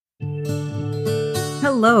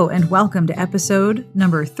Hello and welcome to episode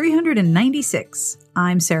number 396.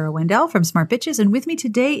 I'm Sarah Wendell from Smart Bitches, and with me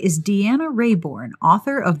today is Deanna Raybourn,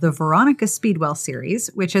 author of the Veronica Speedwell series,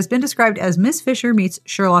 which has been described as Miss Fisher meets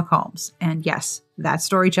Sherlock Holmes. And yes, that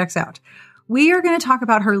story checks out. We are going to talk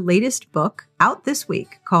about her latest book, out this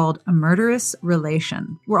week, called A Murderous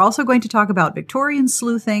Relation. We're also going to talk about Victorian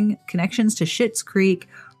sleuthing, connections to Schitt's Creek,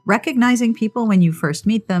 recognizing people when you first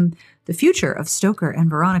meet them, the future of Stoker and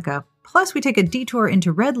Veronica. Plus, we take a detour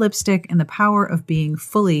into red lipstick and the power of being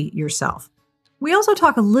fully yourself. We also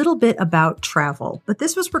talk a little bit about travel, but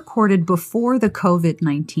this was recorded before the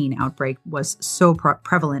COVID-19 outbreak was so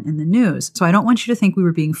prevalent in the news. So I don't want you to think we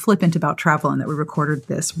were being flippant about travel and that we recorded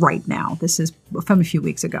this right now. This is from a few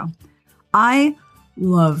weeks ago. I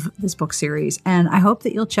love this book series, and I hope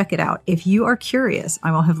that you'll check it out. If you are curious,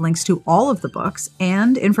 I will have links to all of the books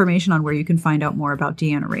and information on where you can find out more about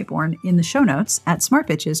Deanna Raybourn in the show notes at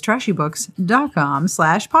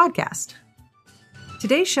smartbitchestrashybooks.com/podcast.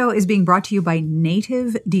 Today's show is being brought to you by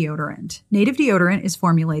Native Deodorant. Native Deodorant is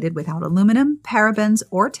formulated without aluminum, parabens,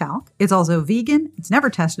 or talc. It's also vegan, it's never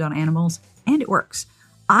tested on animals, and it works.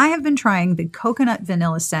 I have been trying the coconut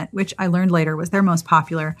vanilla scent, which I learned later was their most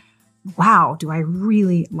popular. Wow, do I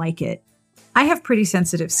really like it. I have pretty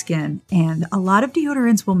sensitive skin, and a lot of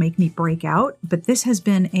deodorants will make me break out, but this has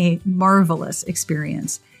been a marvelous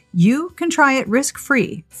experience. You can try it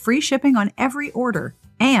risk-free, free shipping on every order,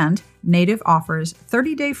 and Native offers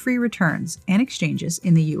 30-day free returns and exchanges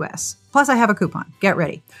in the U.S. Plus, I have a coupon. Get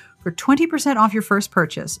ready. For 20% off your first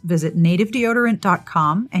purchase, visit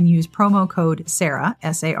nativedeodorant.com and use promo code SARAH,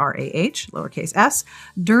 S-A-R-A-H, lowercase s,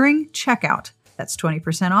 during checkout. That's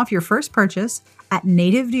 20% off your first purchase at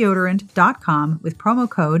nativedeodorant.com with promo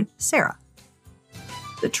code SARAH.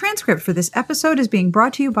 The transcript for this episode is being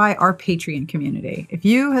brought to you by our Patreon community. If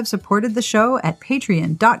you have supported the show at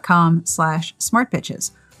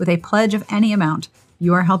patreon.com/smartbitches with a pledge of any amount,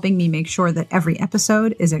 you are helping me make sure that every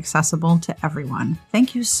episode is accessible to everyone.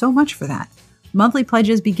 Thank you so much for that. Monthly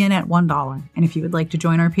pledges begin at $1, and if you would like to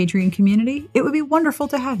join our Patreon community, it would be wonderful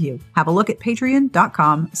to have you. Have a look at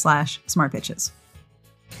patreon.com/smartbitches.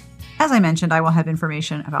 As I mentioned, I will have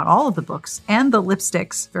information about all of the books and the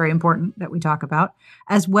lipsticks, very important, that we talk about,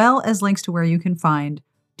 as well as links to where you can find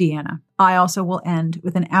Deanna. I also will end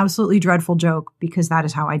with an absolutely dreadful joke because that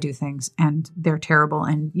is how I do things, and they're terrible.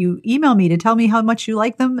 And you email me to tell me how much you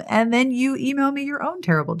like them, and then you email me your own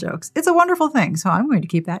terrible jokes. It's a wonderful thing, so I'm going to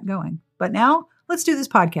keep that going. But now, let's do this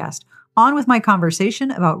podcast. On with my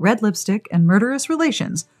conversation about red lipstick and murderous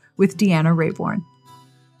relations with Deanna Raybourn.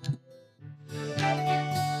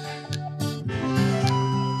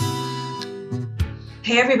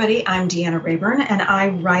 Hey everybody, I'm Deanna Raybourn, and I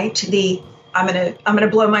write I'm gonna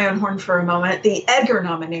blow my own horn for a moment, the Edgar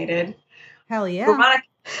nominated Hell yeah.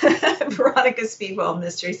 Veronica Speedwell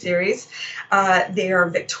mystery series. They are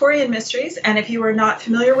Victorian mysteries, and if you are not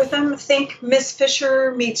familiar with them, think Miss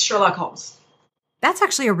Fisher meets Sherlock Holmes. That's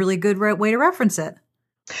actually a really good way to reference it.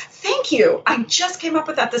 Thank you. I just came up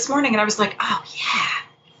with that this morning, and I was like, oh yeah.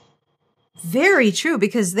 Very true,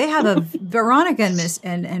 because they have a Veronica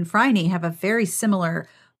and Phryne have a very similar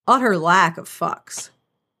utter lack of fucks.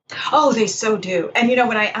 Oh, they so do. And,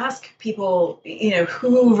 when I ask people,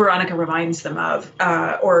 who Veronica reminds them of,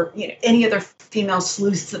 or, any other female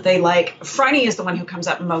sleuths that they like, Phryne is the one who comes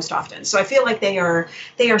up most often. So I feel like they are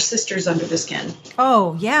sisters under the skin.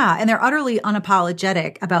 Oh, yeah. And they're utterly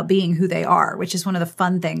unapologetic about being who they are, which is one of the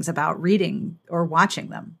fun things about reading or watching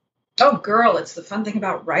them. Oh, girl, it's the fun thing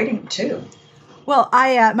about writing, too. Well,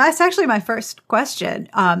 that's actually my first question,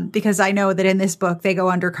 because I know that in this book, they go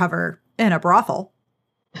undercover in a brothel.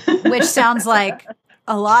 Which sounds like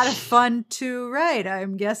a lot of fun to write.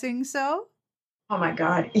 I'm guessing so. Oh my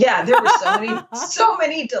God. Yeah. There were so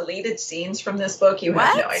many deleted scenes from this book. You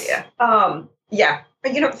have no idea. Yeah.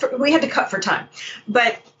 We had to cut for time,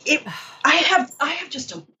 but I have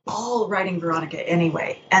just a ball writing Veronica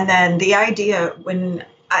anyway. And then the idea when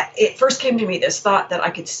it first came to me, this thought that I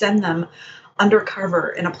could send them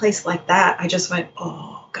undercover in a place like that, I just went,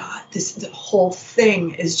 oh God, the whole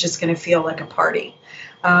thing is just going to feel like a party.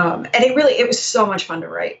 And it was so much fun to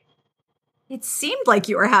write. It seemed like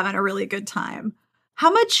you were having a really good time.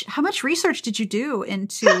 How much research did you do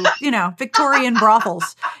into, Victorian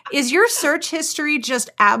brothels? Is your search history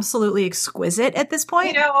just absolutely exquisite at this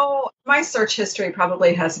point? My search history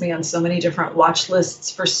probably has me on so many different watch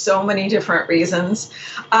lists for so many different reasons.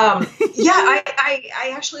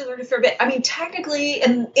 I actually learned a fair bit. I mean, technically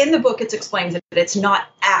in the book, it's explained that it's not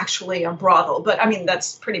actually a brothel, but I mean,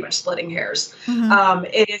 that's pretty much splitting hairs. Mm-hmm.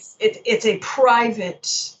 It's a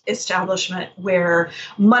private establishment where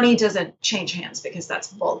money doesn't change hands because that's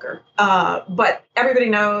vulgar. But everybody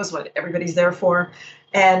knows what everybody's there for.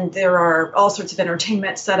 And there are all sorts of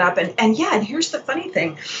entertainment set up. And here's the funny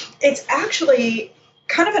thing. It's actually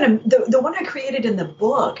kind of the one I created in the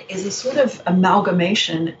book is a sort of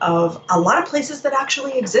amalgamation of a lot of places that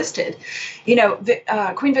actually existed. You know,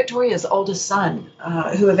 Queen Victoria's oldest son,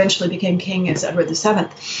 who eventually became king as Edward VII,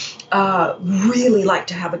 really liked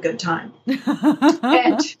to have a good time.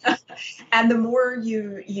 And the more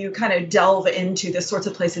you kind of delve into the sorts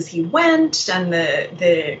of places he went and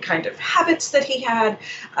the kind of habits that he had,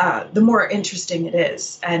 the more interesting it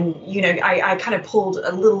is. And, you know, I kind of pulled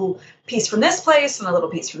a little piece from this place and a little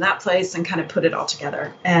piece from that place and kind of put it all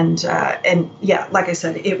together. And yeah, like I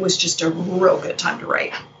said, it was just a real good time to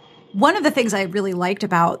write. One of the things I really liked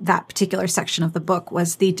about that particular section of the book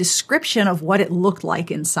was the description of what it looked like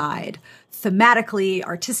inside. Thematically,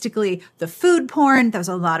 artistically, the food porn. There was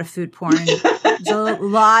a lot of food porn. There's a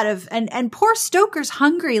lot of, and poor Stoker's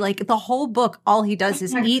hungry. Like the whole book, all he does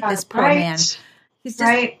is eat this poor man. He's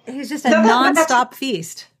just a nonstop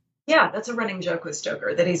feast. Yeah, that's a running joke with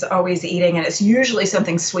Stoker, that he's always eating, and it's usually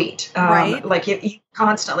something sweet. Right. Like you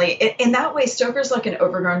constantly. In that way, Stoker's like an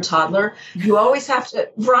overgrown toddler. You always have to.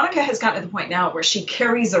 Veronica has gotten to the point now where she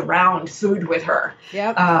carries around food with her.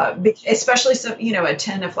 Yep. Especially some, you know, a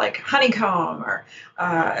tin of like honeycomb or,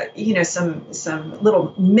 you know, some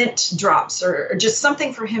little mint drops or just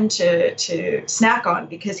something for him to snack on,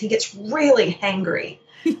 because he gets really hangry.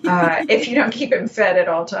 If you don't keep him fed at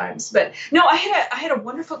all times. But no, I had a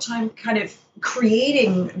wonderful time kind of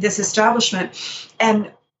creating this establishment,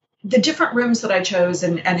 and the different rooms that I chose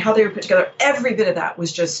and how they were put together. Every bit of that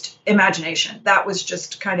was just imagination. That was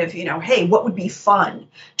just kind of, you know, hey, what would be fun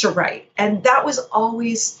to write? And that was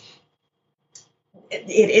always,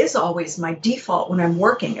 it is always my default when I'm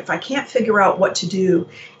working. If I can't figure out what to do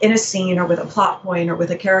in a scene or with a plot point or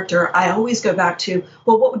with a character, I always go back to,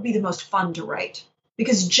 well, what would be the most fun to write?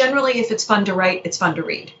 Because generally, if it's fun to write, it's fun to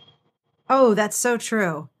read. Oh, that's so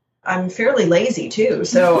true. I'm fairly lazy too,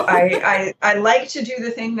 so I like to do the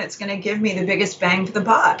thing that's going to give me the biggest bang for the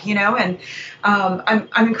buck, you know. And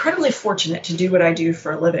I'm incredibly fortunate to do what I do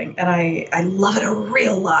for a living, and I love it a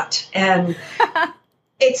real lot. And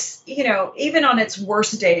it's, you know, even on its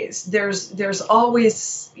worst days, there's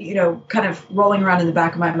always, you know, kind of rolling around in the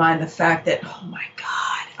back of my mind the fact that, oh my God,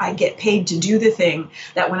 I get paid to do the thing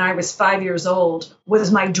that when I was 5 years old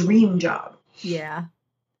was my dream job. Yeah.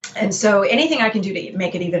 And so anything I can do to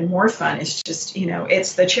make it even more fun is just, you know,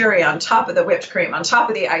 it's the cherry on top of the whipped cream, on top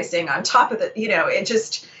of the icing, on top of the, you know,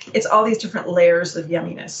 it's all these different layers of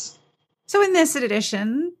yumminess. So in this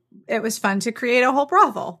edition, it was fun to create a whole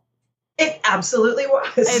brothel. It absolutely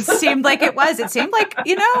was. It seemed like it was. It seemed like,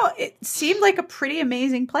 you know, it seemed like a pretty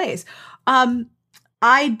amazing place.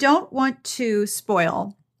 I don't want to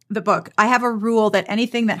spoil the book. I have a rule that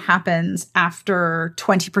anything that happens after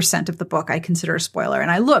 20% of the book, I consider a spoiler.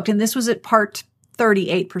 And I looked, and this was at part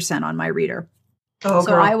 38% on my reader. Oh,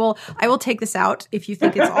 so girl. I will take this out if you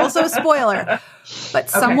think it's also a spoiler. But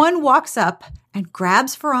someone walks up and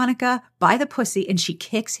grabs Veronica by the pussy, and she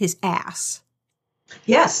kicks his ass.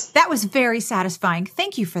 Yes. That was very satisfying.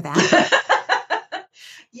 Thank you for that.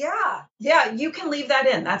 Yeah, you can leave that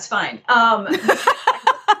in. That's fine.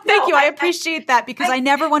 Thank you. I appreciate that, because I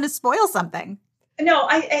never want to spoil something. No,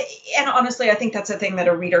 and honestly, I think that's a thing that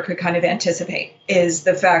a reader could kind of anticipate, is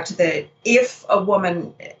the fact that if a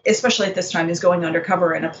woman, especially at this time, is going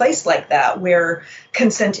undercover in a place like that where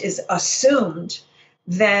consent is assumed,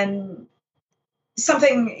 then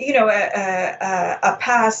something, you know, a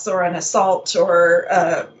pass or an assault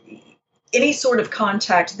or any sort of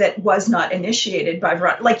contact that was not initiated by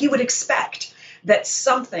Veronica, like you would expect that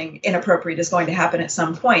something inappropriate is going to happen at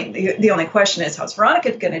some point. The only question is, how's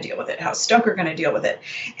Veronica going to deal with it? How's Stoker going to deal with it?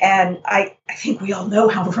 And I think we all know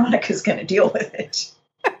how Veronica's going to deal with it.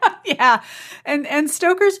 Yeah. And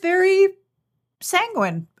Stoker's very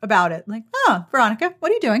sanguine about it. Like, oh, Veronica, what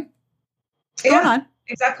are you doing? What's going on?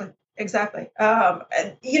 Exactly.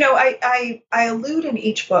 And, you know, I allude in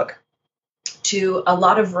each book to a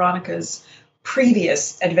lot of Veronica's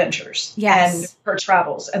previous adventures and her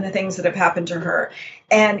travels and the things that have happened to her.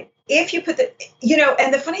 And if you put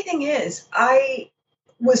and the funny thing is, I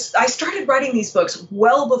started writing these books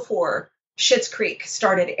well before Schitt's Creek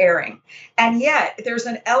started airing. And yet there's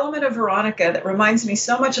an element of Veronica that reminds me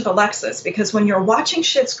so much of Alexis, because when you're watching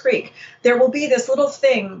Schitt's Creek, there will be this little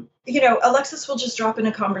thing, Alexis will just drop in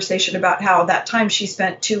a conversation about how that time she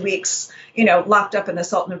spent 2 weeks, locked up in the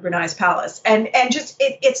Sultan of Brunei's palace. And just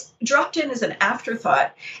it's dropped in as an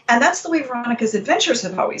afterthought. And that's the way Veronica's adventures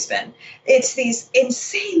have always been. It's these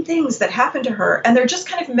insane things that happen to her, and they're just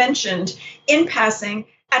kind of mentioned in passing.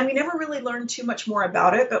 And we never really learned too much more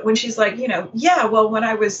about it. But when she's like, when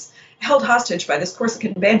I was held hostage by this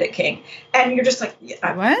Corsican bandit king, and you're just like,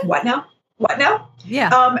 what now? What now?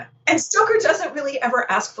 Yeah. And Stoker doesn't really ever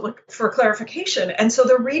ask for clarification. And so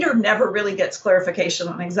the reader never really gets clarification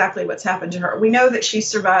on exactly what's happened to her. We know that she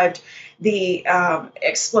survived the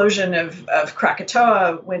explosion of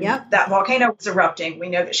Krakatoa when that volcano was erupting. We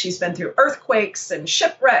know that she's been through earthquakes and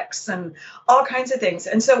shipwrecks and all kinds of things.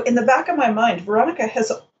 And so in the back of my mind, Veronica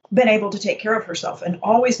has been able to take care of herself and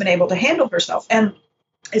always been able to handle herself. And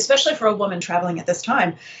especially for a woman traveling at this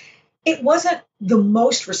time, it wasn't the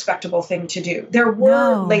most respectable thing to do. There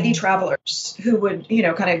were lady travelers who would,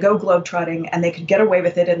 kind of go globetrotting, and they could get away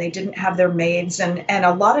with it, and they didn't have their maids. And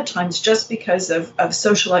a lot of times, just because of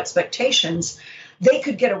social expectations, they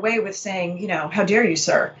could get away with saying, how dare you,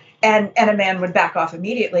 sir? And a man would back off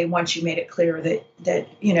immediately once you made it clear that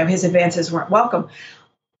his advances weren't welcome.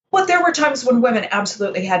 But there were times when women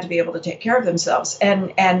absolutely had to be able to take care of themselves.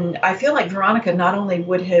 And I feel like Veronica not only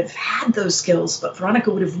would have had those skills, but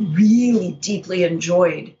Veronica would have really deeply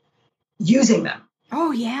enjoyed using them.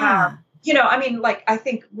 Oh, yeah. I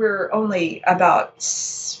think we're only about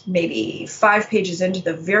maybe 5 pages into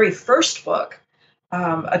the very first book,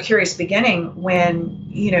 A Curious Beginning, when,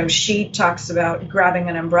 she talks about grabbing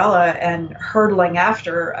an umbrella and hurtling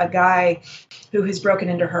after a guy who has broken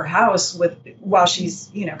into her house while she's,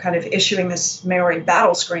 kind of issuing this Maori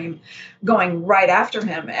battle scream, going right after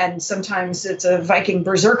him. And sometimes it's a Viking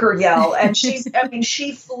berserker yell. And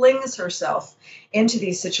she flings herself into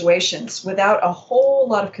these situations without a whole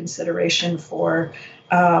lot of consideration for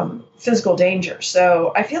physical danger.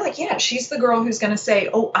 So I feel like, she's the girl who's going to say,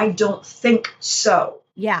 oh, I don't think so.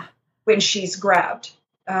 Yeah. When she's grabbed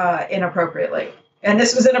inappropriately. And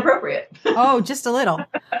this was inappropriate. Oh, just a little.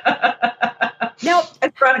 No,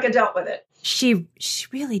 and Veronica dealt with it. She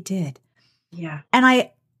really did. Yeah. And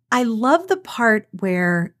I love the part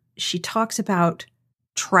where she talks about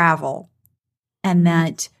travel, and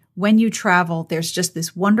that when you travel, there's just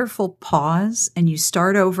this wonderful pause, and you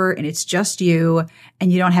start over, and it's just you,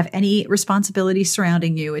 and you don't have any responsibility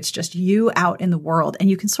surrounding you. It's just you out in the world. And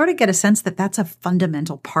you can sort of get a sense that that's a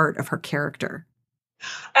fundamental part of her character.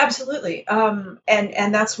 Absolutely. And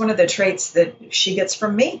that's one of the traits that she gets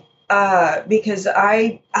from me. Because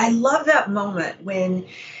I love that moment when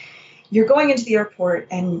you're going into the airport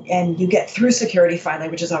and you get through security finally,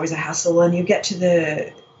 which is always a hassle, and you get to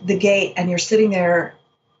the gate and you're sitting there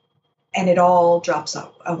and it all drops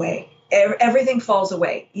away. Everything falls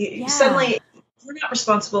away. Suddenly you're not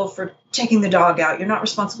responsible for taking the dog out. You're not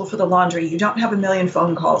responsible for the laundry. You don't have a million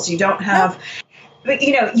phone calls. You don't have... But,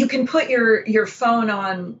 you can put your phone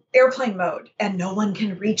on airplane mode and no one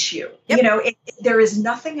can reach you. Yep. There is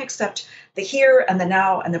nothing except the here and the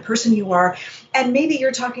now and the person you are. And maybe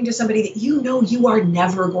you're talking to somebody that you are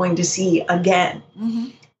never going to see again. Mm-hmm.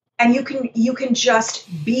 And you can just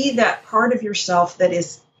be that part of yourself that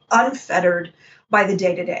is unfettered by the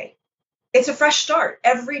day-to-day. It's a fresh start.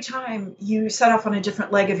 Every time you set off on a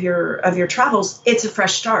different leg of your travels, it's a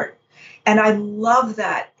fresh start. And I love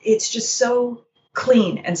that. It's just so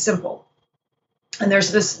clean and simple. And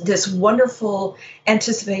there's this wonderful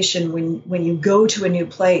anticipation when you go to a new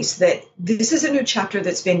place that this is a new chapter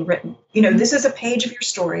that's being written. This is a page of your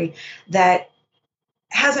story that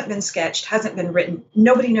hasn't been sketched, hasn't been written.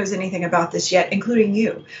 Nobody knows anything about this yet, including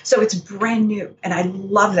you. So it's brand new. And I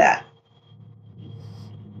love that.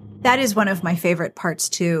 That is one of my favorite parts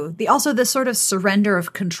too. Also the sort of surrender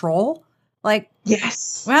of control. Like,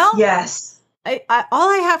 yes. Well, yes.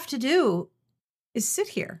 All I have to do is sit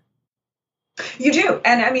here. You do.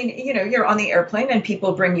 And you're on the airplane and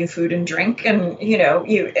people bring you food and drink, and,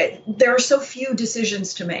 there are so few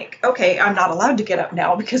decisions to make. Okay, I'm not allowed to get up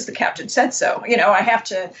now because the captain said so. I have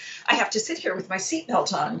to sit here with my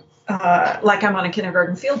seatbelt on, like I'm on a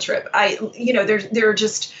kindergarten field trip. There are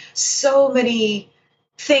just so many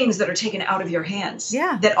things that are taken out of your hands.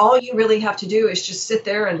 Yeah. That all you really have to do is just sit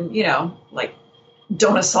there and,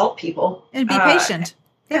 don't assault people. And be patient.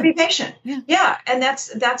 Yeah. Be patient. Yeah. And that's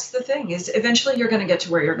the thing, is eventually you're going to get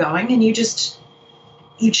to where you're going, and you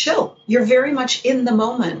chill. You're very much in the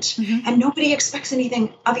moment, mm-hmm. and nobody expects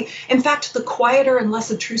anything of you. In fact, the quieter and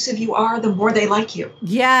less obtrusive you are, the more they like you.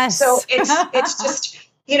 Yes. So it's just,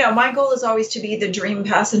 my goal is always to be the dream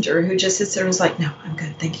passenger who just sits there and is like, no, I'm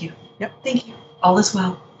good. Thank you. Yep. Thank you. All is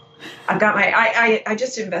well. I've got I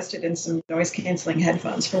just invested in some noise canceling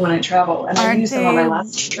headphones for when I travel, and I used them on my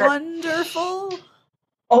last trip. Wonderful.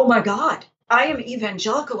 Oh my God. I am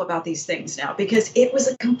evangelical about these things now because it was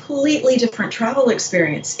a completely different travel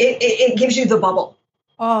experience. It gives you the bubble.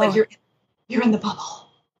 Oh, like you're in the bubble.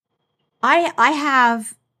 I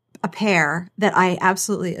have a pair that I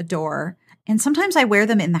absolutely adore, and sometimes I wear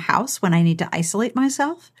them in the house when I need to isolate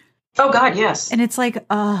myself. Oh God, yes. And it's like,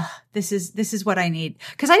 this is what I need.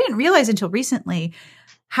 Because I didn't realize until recently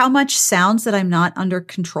how much sounds that I'm not under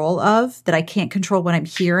control of, that I can't control what I'm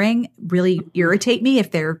hearing, really irritate me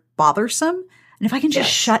if they're bothersome. And if I can just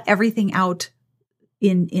shut everything out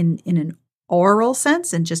in an oral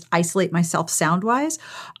sense and just isolate myself sound-wise,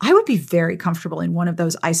 I would be very comfortable in one of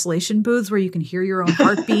those isolation booths where you can hear your own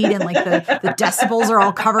heartbeat and like the decibels are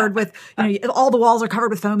all covered with, all the walls are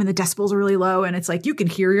covered with foam and the decibels are really low. And it's like, you can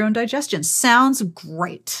hear your own digestion. Sounds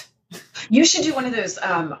great. You should do one of those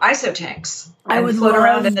ISO tanks. I would float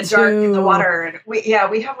around in the dark in the to. water. And we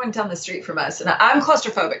have one down the street from us. And I'm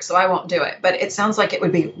claustrophobic, so I won't do it. But it sounds like it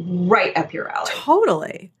would be right up your alley.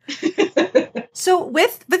 Totally. So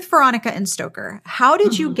with Veronica and Stoker, how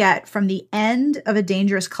did you get from the end of A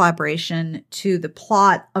Dangerous Collaboration to the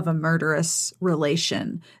plot of A Murderous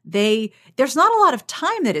Relation? There's not a lot of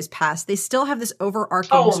time that has passed. They still have this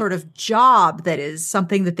overarching sort of job that is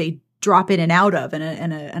something that they drop in and out of, and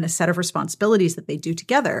a set of responsibilities that they do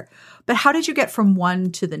together. But how did you get from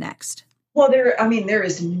one to the next? Well, there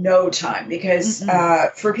is no time because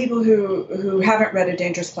for people who haven't read A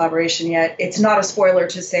Dangerous Collaboration yet, it's not a spoiler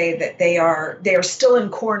to say that they are still in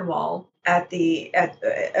Cornwall at the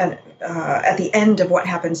end of what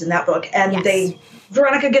happens in that book, and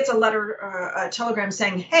Veronica gets a telegram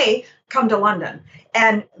saying, "Hey, come to London,"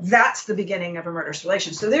 and that's the beginning of A Murderous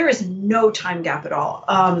Relation. So there is no time gap at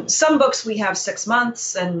all. Some books we have 6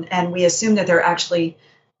 months, and we assume that they're actually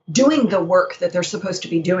doing the work that they're supposed to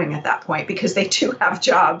be doing at that point because they do have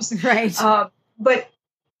jobs. Right. But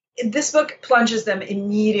this book plunges them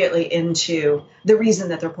immediately into the reason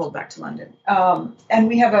that they're pulled back to London. And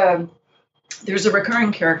we have there's a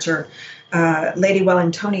recurring character, Lady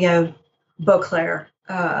Wellingtonia Beauclair,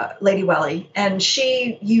 Lady Welly, and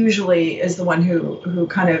she usually is the one who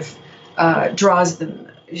kind of draws them.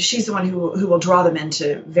 She's the one who will draw them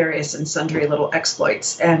into various and sundry little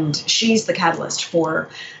exploits, and she's the catalyst for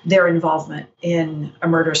their involvement in A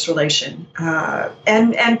Murderous Relation.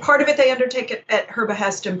 And part of it they undertake at her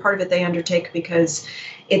behest, and part of it they undertake because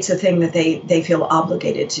it's a thing that they feel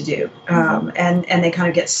obligated to do, and they kind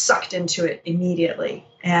of get sucked into it immediately.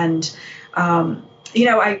 And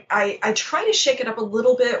I try to shake it up a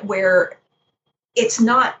little bit where it's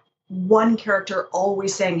not one character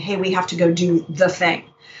always saying, "Hey, we have to go do the thing."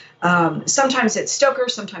 Sometimes it's Stoker,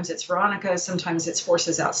 sometimes it's Veronica, sometimes it's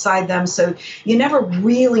forces outside them. So you never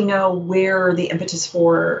really know where the impetus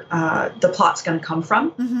for the plot's going to come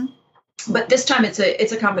from. Mm-hmm. But this time it's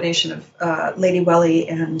a combination of Lady Welly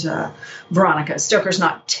and Veronica. Stoker's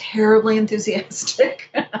not terribly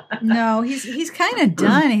enthusiastic. No, he's kind of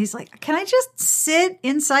done. He's like, can I just sit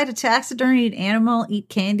inside a taxidermied animal, eat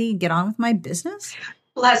candy, and get on with my business?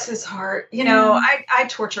 Bless his heart. I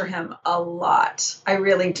torture him a lot. I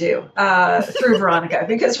really do, through Veronica,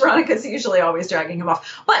 because Veronica's usually always dragging him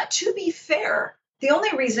off. But to be fair, the only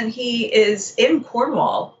reason he is in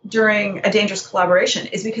Cornwall during A Dangerous Collaboration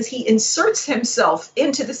is because he inserts himself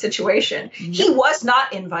into the situation. Yep. He was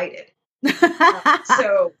not invited.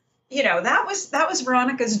 So, that was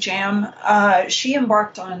Veronica's jam. She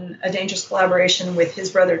embarked on A Dangerous Collaboration with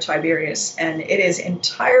his brother Tiberius, and it is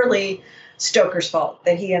entirely Stoker's fault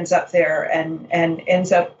that he ends up there and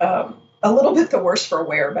ends up a little bit the worse for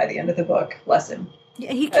wear by the end of the book. Bless him.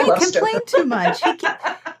 Yeah, he can't complain too much.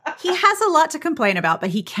 He has a lot to complain about, but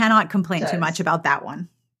he cannot complain too much about that one.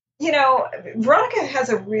 Veronica has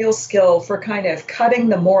a real skill for kind of cutting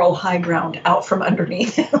the moral high ground out from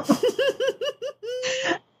underneath him.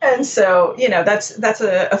 And so, that's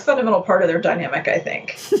a fundamental part of their dynamic, I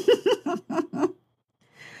think.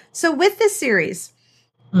 So with this series,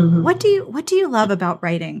 what do you love about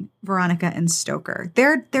writing Veronica and Stoker?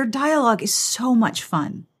 Their dialogue is so much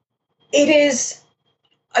fun. It is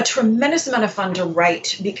a tremendous amount of fun to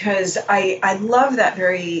write because I love that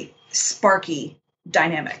very sparky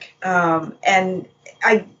dynamic. And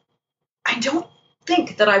I don't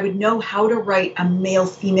think that I would know how to write a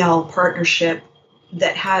male-female partnership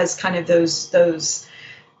that has kind of those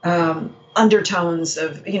undertones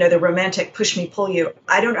of, the romantic push me, pull you.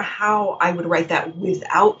 I don't know how I would write that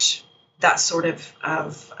without that sort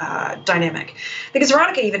of dynamic, because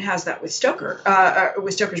Veronica even has that with Stoker,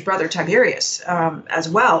 with Stoker's brother Tiberius as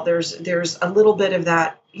well. There's a little bit of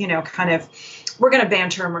that, kind of, we're going to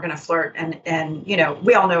banter and we're going to flirt, and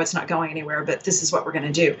we all know it's not going anywhere, but this is what we're going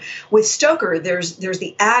to do. With Stoker, there's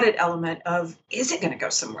the added element of, is it going to go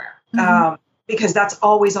somewhere? Mm-hmm. Because that's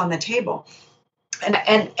always on the table,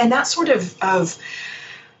 and that sort of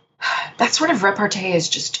repartee is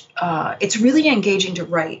just it's really engaging to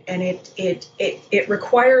write, and it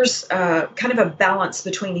requires kind of a balance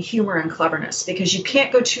between humor and cleverness, because you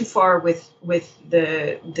can't go too far with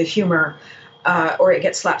the humor, or it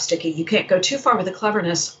gets slapsticky. You can't go too far with the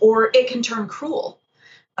cleverness, or it can turn cruel.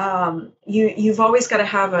 You've always got to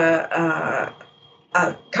have a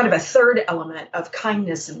kind of a third element of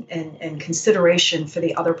kindness and consideration for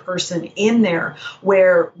the other person in there,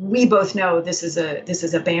 where we both know this is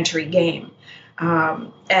a bantery game,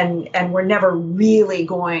 and we're never really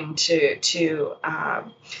going to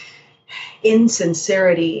in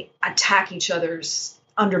sincerity attack each other's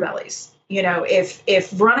underbellies.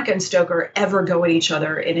 If Veronica and Stoker ever go at each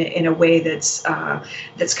other in a way that's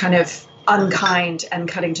kind of unkind and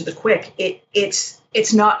cutting to the quick,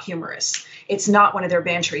 it's not humorous. It's not one of their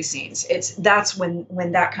bantery scenes. That's when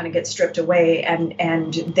that kind of gets stripped away,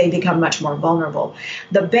 and they become much more vulnerable.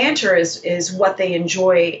 The banter is what they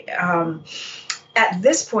enjoy. At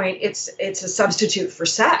this point, it's a substitute for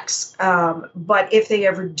sex. But if they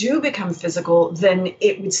ever do become physical, then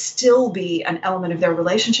it would still be an element of their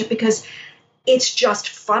relationship, because it's just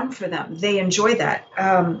fun for them. They enjoy that.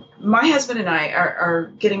 My husband and I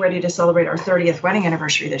are getting ready to celebrate our 30th wedding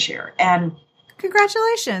anniversary this year, and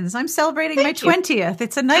congratulations. I'm celebrating my 20th.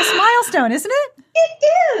 It's a nice milestone, isn't it?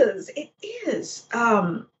 It is.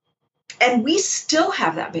 And we still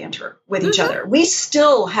have that banter with each other. We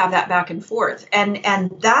still have that back and forth. And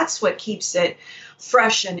that's what keeps it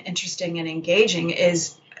fresh and interesting and engaging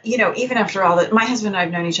is, even after all that, my husband and I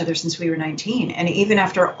have known each other since we were 19. And even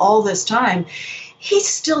after all this time, he's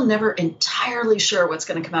still never entirely sure what's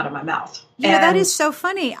going to come out of my mouth. Yeah, that is so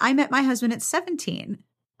funny. I met my husband at 17.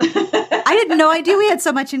 I had no idea we had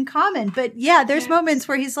so much in common, but yeah, there's moments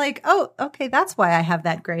where he's like, oh, okay, that's why I have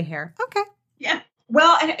that gray hair. Okay. Yeah.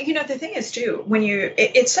 Well, and the thing is too, when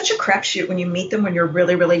it's such a crapshoot when you meet them when you're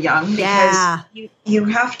really, really young, because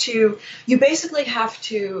you basically have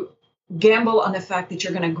to gamble on the fact that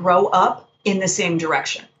you're going to grow up in the same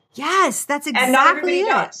direction. Yes, that's exactly and not everybody it.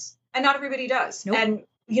 does. And not everybody does. Nope. And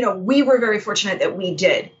we were very fortunate that we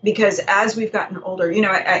did, because as we've gotten older,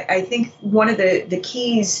 I think one of the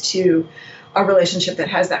keys to a relationship that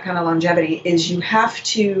has that kind of longevity is you have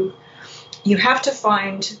to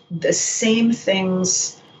find the same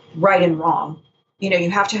things right and wrong. You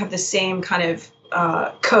have to have the same kind of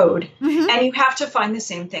code, and you have to find the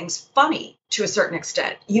same things funny to a certain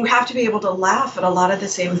extent. You have to be able to laugh at a lot of the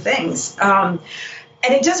same things.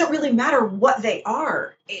 And it doesn't really matter what they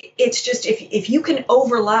are. It's just if you can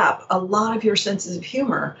overlap a lot of your senses of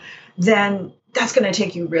humor, then that's going to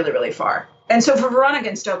take you really, really far. And so for Veronica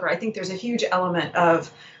and Stoker, I think there's a huge element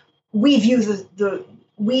of we view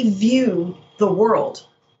the world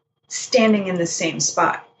standing in the same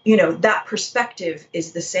spot. That perspective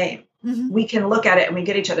is the same. Mm-hmm. We can look at it and we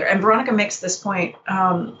get each other. And Veronica makes this point,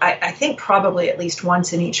 I think probably at least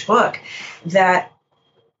once in each book, that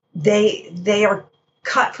they are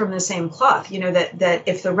cut from the same cloth, that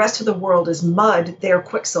if the rest of the world is mud, they're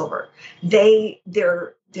Quicksilver.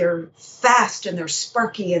 They're fast and they're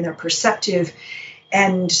sparky and they're perceptive,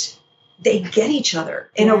 and they get each other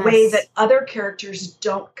in a way that other characters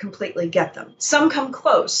don't completely get them. Some come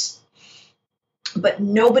close, but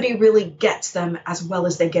nobody really gets them as well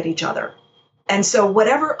as they get each other. And so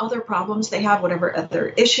whatever other problems they have, whatever other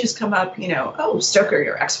issues come up, Stoker,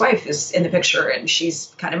 your ex-wife is in the picture and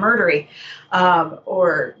she's kind of murdery.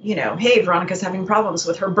 Or, hey, Veronica's having problems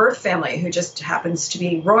with her birth family who just happens to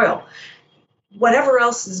be royal. Whatever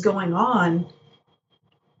else is going on,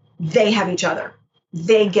 they have each other.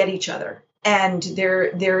 They get each other. And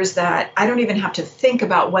there's that, I don't even have to think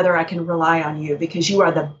about whether I can rely on you because you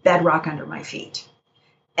are the bedrock under my feet.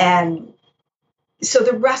 And so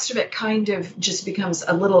the rest of it kind of just becomes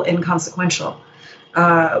a little inconsequential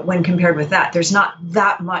when compared with that. There's not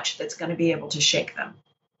that much that's going to be able to shake them.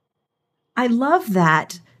 I love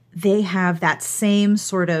that they have that same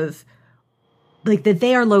sort of, like that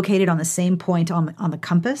they are located on the same point on the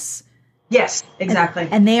compass. Yes, exactly.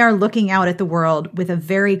 And they are looking out at the world with a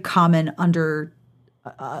very common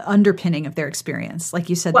underpinning of their experience. Like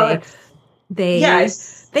you said,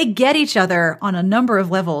 they get each other on a number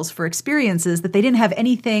of levels for experiences that they didn't have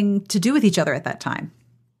anything to do with each other at that time.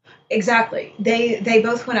 exactly. They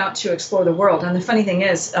both went out to explore the world. And the funny thing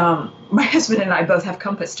is, my husband and I both have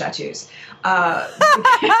compass tattoos,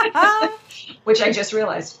 which I just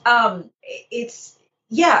realized.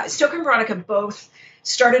 Stoker and Veronica both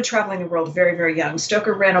started traveling the world very, very young.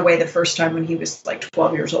 Stoker ran away the first time when he was like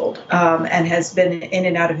 12 years old, and has been in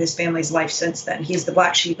and out of his family's life since then. He's the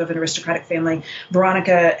black sheep of an aristocratic family.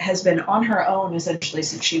 Veronica has been on her own essentially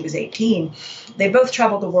since she was 18. They both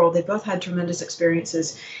traveled the world. They both had tremendous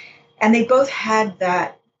experiences, and they both had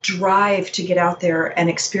that drive to get out there and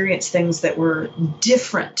experience things that were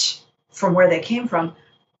different from where they came from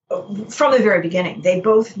the very beginning. They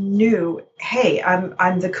both knew, hey,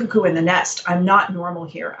 I'm the cuckoo in the nest. I'm not normal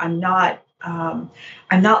here. I'm not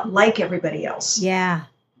like everybody else. Yeah.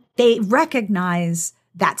 They recognize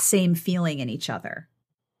that same feeling in each other.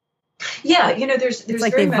 Yeah. There's it's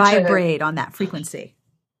like very they vibrate on that frequency.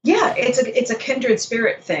 Yeah. It's a kindred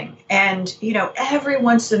spirit thing. And, every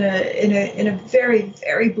once in a very,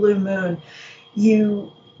 very blue moon,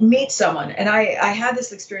 you meet someone. And I had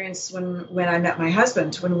this experience when I met my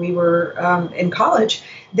husband, when we were in college,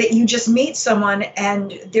 that you just meet someone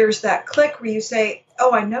and there's that click where you say,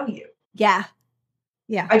 oh, I know you. Yeah.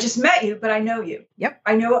 Yeah. I just met you, but I know you. Yep.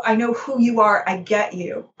 I know who you are. I get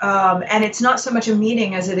you. And it's not so much a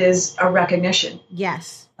meeting as it is a recognition.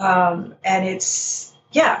 Yes. And it's,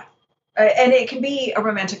 yeah. And it can be a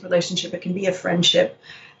romantic relationship. It can be a friendship.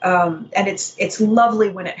 And it's lovely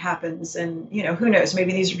when it happens. And, who knows,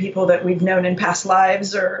 maybe these are people that we've known in past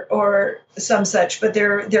lives or some such, but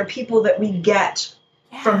they're people that we get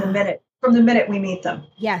from the minute we meet them.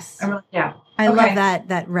 Yes. Yeah. I love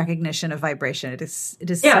that recognition of vibration. It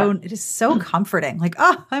is so comforting. Like,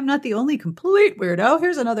 oh, I'm not the only complete weirdo.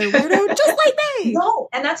 Here's another weirdo just like me. No.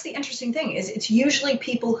 And that's the interesting thing is it's usually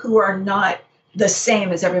people who are not the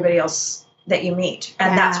same as everybody else that you meet.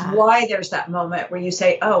 And that's why there's that moment where you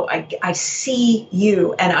say, oh, I see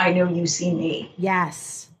you and I know you see me.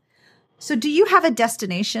 Yes. So do you have a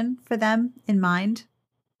destination for them in mind?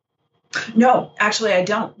 No, actually I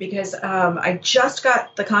don't, because I just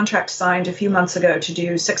got the contract signed a few months ago to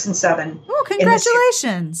do 6 and 7. Oh,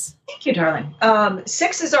 congratulations. Thank you, darling.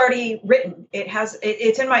 6 is already written.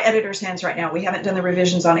 It's in my editor's hands right now. We haven't done the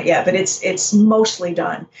revisions on it yet, but it's mostly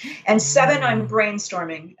done. And 7, I'm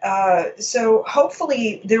brainstorming. So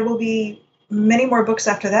hopefully there will be many more books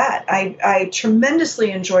after that. I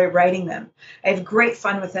tremendously enjoy writing them. I have great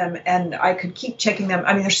fun with them, and I could keep checking them.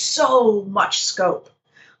 I mean, there's so much scope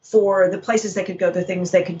for the places they could go, the things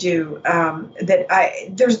they could do,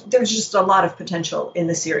 there's just a lot of potential in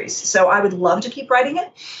the series. So I would love to keep writing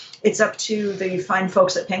it. It's up to the fine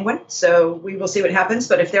folks at Penguin. So we will see what happens.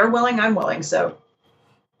 But if they're willing, I'm willing. So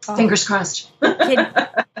fingers crossed.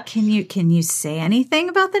 Can you say anything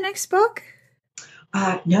about the next book?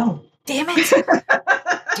 No. Damn it.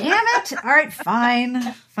 Damn it. All right, fine.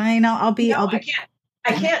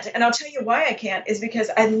 I can't. And I'll tell you why I can't is because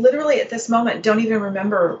I literally at this moment don't even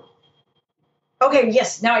remember. Okay.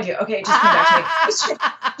 Yes. Now I do. Okay. It just came back to me.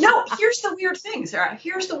 No, here's the weird thing, Sarah.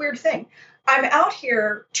 Here's the weird thing. I'm out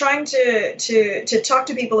here trying to talk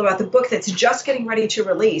to people about the book that's just getting ready to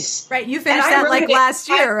release. Right. You finished that like last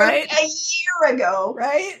year, right? A year ago.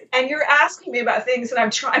 Right. And you're asking me about things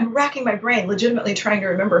and I'm racking my brain, legitimately trying to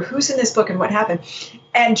remember who's in this book and what happened,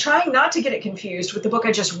 and trying not to get it confused with the book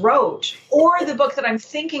I just wrote or the book that I'm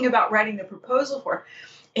thinking about writing the proposal for.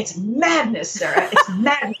 It's madness, Sarah. It's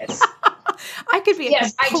madness. I could be a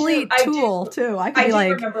complete tool too. I could be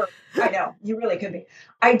like, remember, I know you really could be.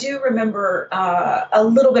 I do remember a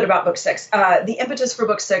little bit about book 6. The impetus for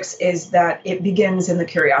book 6 is that it begins in the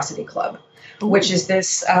Curiosity Club, which is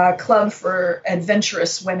this club for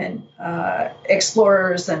adventurous women,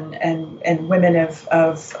 explorers and women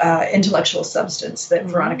of intellectual substance that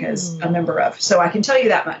Veronica is a member of. So I can tell you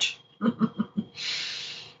that much.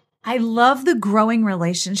 I love the growing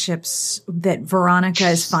relationships that Veronica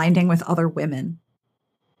is finding with other women.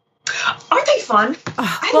 Aren't they fun?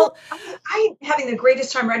 I'm having the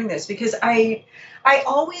greatest time writing this because I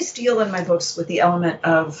always deal in my books with the element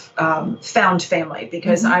of found family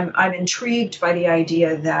because I'm intrigued by the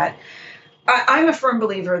idea that I'm a firm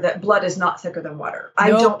believer that blood is not thicker than water. Nope.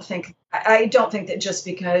 I don't think that just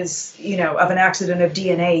because, of an accident of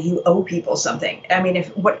DNA, you owe people something. I mean,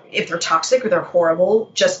 if they're toxic or they're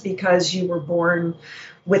horrible, just because you were born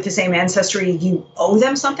with the same ancestry, you owe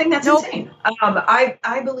them something. That's insane.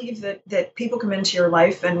 I believe that people come into your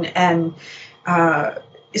life and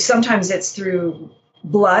sometimes it's through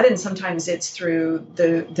blood and sometimes it's through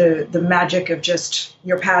the magic of just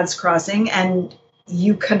your paths crossing, and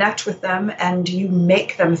you connect with them and you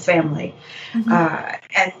make them family.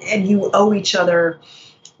 And you owe each other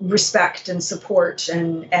respect and support,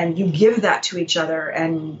 and you give that to each other,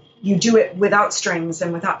 and you do it without strings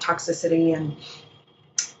and without toxicity. And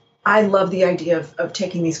I love the idea of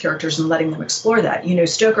taking these characters and letting them explore that.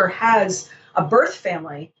 Stoker has a birth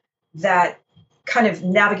family that kind of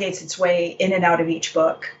navigates its way in and out of each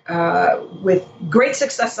book, with great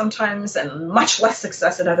success sometimes and much less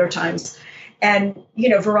success at other times. And,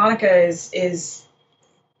 Veronica is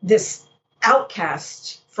this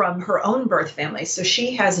outcast from her own birth family. So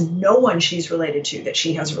she has no one she's related to that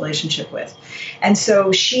she has a relationship with. And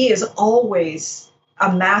so she is always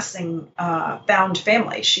amassing found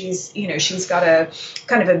family. She's got a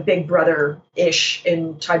kind of a big brother-ish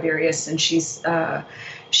in Tiberius, and she's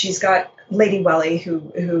got Lady Welly,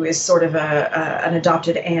 who is sort of an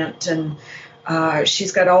adopted aunt, and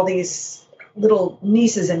she's got all these little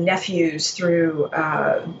nieces and nephews through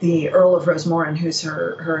the Earl of Rosemoran, who's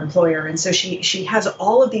her employer. And so she has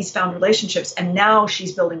all of these found relationships, and now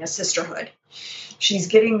she's building a sisterhood. She's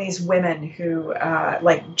getting these women who,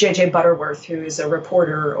 like J.J. Butterworth, who is a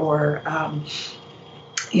reporter, or,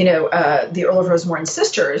 the Earl of Rosemoran's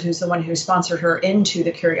sister, who's the one who sponsored her into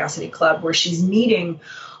the Curiosity Club, where she's meeting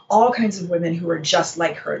all kinds of women who are just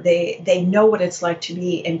like her. They know what it's like to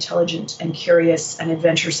be intelligent and curious and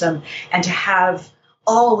adventuresome, and to have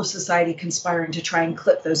all of society conspiring to try and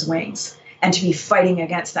clip those wings, and to be fighting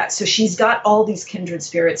against that. So she's got all these kindred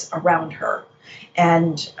spirits around her.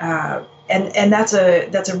 And that's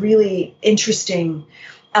a really interesting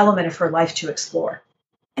element of her life to explore.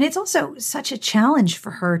 And it's also such a challenge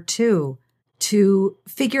for her too, to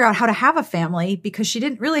figure out how to have a family, because she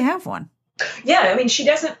didn't really have one. Yeah, I mean, she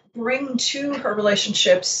doesn't bring to her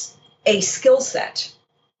relationships a skill set.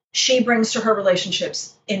 She brings to her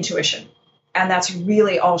relationships intuition. And that's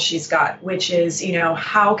really all she's got, which is,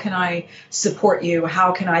 how can I support you?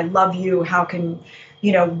 How can I love you? How can,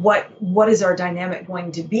 what is our dynamic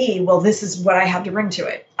going to be? Well, this is what I have to bring to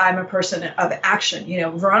it. I'm a person of action.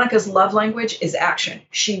 Veronica's love language is action.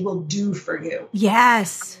 She will do for you.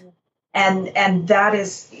 Yes. And that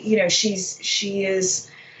is, she's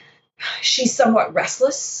somewhat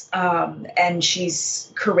restless, and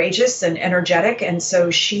she's courageous and energetic. And so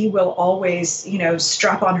she will always,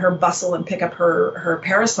 strap on her bustle and pick up her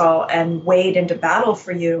parasol and wade into battle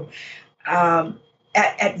for you,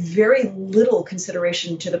 at very little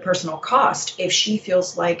consideration to the personal cost. If she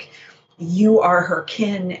feels like you are her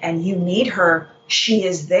kin and you need her, she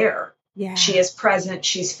is there. Yeah. She is present.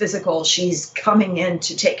 She's physical. She's coming in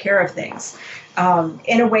to take care of things,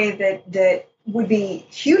 in a way that would be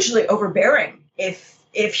hugely overbearing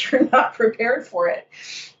if you're not prepared for it,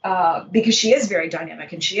 because she is very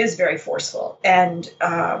dynamic and she is very forceful. And,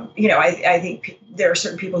 I think there are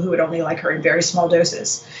certain people who would only like her in very small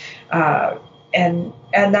doses. And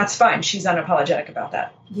that's fine. She's unapologetic about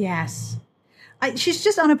that. Yes. She's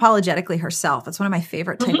just unapologetically herself. It's one of my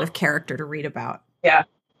favorite type of character to read about. Yeah.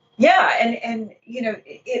 Yeah. And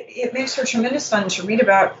it makes her tremendous fun to read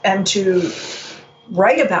about and to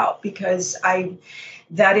write about, because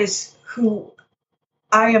that is who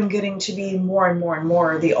I am getting to be more and more and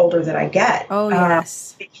more the older that I get. Oh,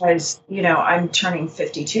 yes. Because, I'm turning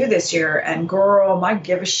 52 this year, and girl, my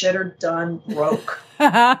give a shit or done broke.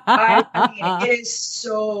 I mean, it is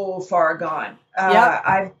so far gone.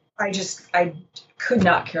 Yep. I could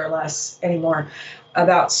not care less anymore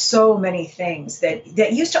about so many things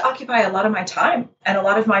that used to occupy a lot of my time and a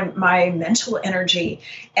lot of my mental energy.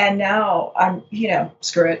 And now I'm,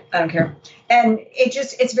 screw it. I don't care. And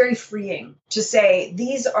it's very freeing to say,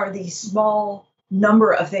 these are the small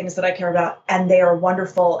number of things that I care about, and they are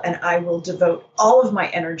wonderful. And I will devote all of my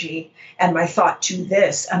energy and my thought to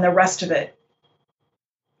this, and the rest of it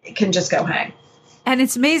can just go hang. And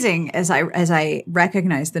it's amazing as I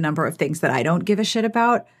recognize the number of things that I don't give a shit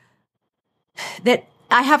about, that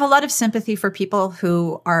I have a lot of sympathy for people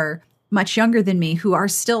who are much younger than me, who are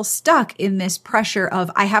still stuck in this pressure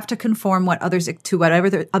of, I have to conform to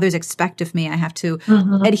whatever others expect of me. I have to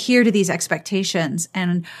adhere to these expectations.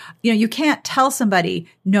 And, you can't tell somebody,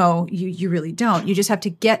 no, you really don't. You just have to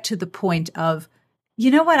get to the point of,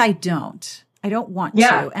 you know what? I don't want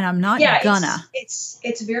to, and I'm not gonna.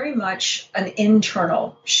 It's very much an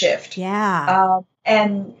internal shift. Yeah.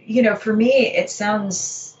 And, for me, it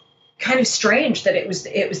sounds kind of strange that it was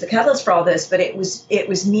the catalyst for all this, but it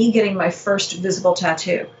was me getting my first visible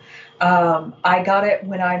tattoo. I got it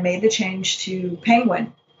when I made the change to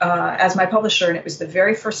Penguin as my publisher, and it was the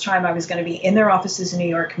very first time I was going to be in their offices in New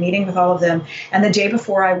York, meeting with all of them. And the day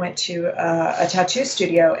before, I went to a tattoo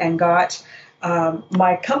studio and got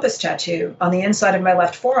my compass tattoo on the inside of my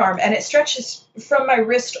left forearm, and it stretches from my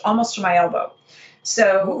wrist almost to my elbow.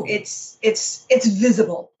 So Ooh. it's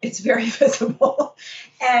visible. It's very visible.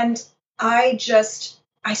 And I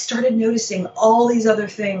started noticing all these other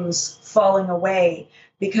things falling away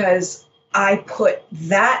because I put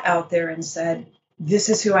that out there and said, this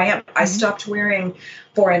is who I am. I stopped wearing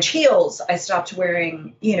 4-inch heels. I stopped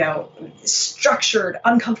wearing, structured,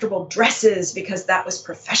 uncomfortable dresses because that was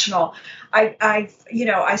professional. I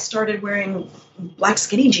started wearing black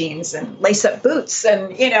skinny jeans and lace-up boots.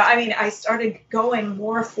 And, I started going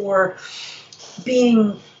more for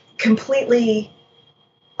being completely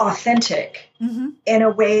authentic in a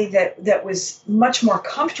way that was much more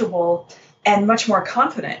comfortable and much more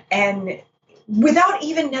confident, and without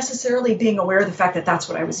even necessarily being aware of the fact that that's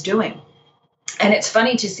what I was doing. And it's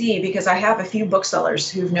funny to see, because I have a few booksellers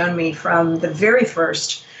who've known me from the very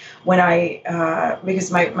first, when because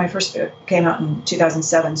my first book came out in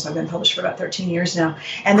 2007, so I've been published for about 13 years now.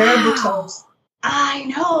 And there are booksellers, I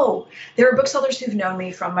know, there are booksellers who've known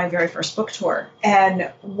me from my very first book tour.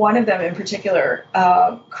 And one of them in particular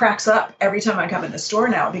cracks up every time I come in the store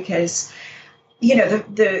now, because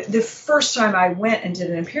the first time I went and did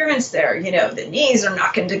an appearance there, the knees are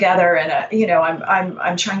knocking together, and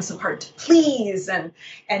I'm trying so hard to please, and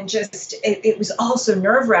just it was all so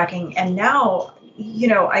nerve wracking. And now,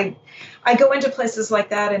 I go into places like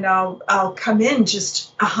that, and I'll come in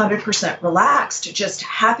just 100% relaxed, just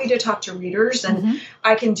happy to talk to readers, and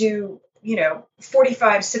I can do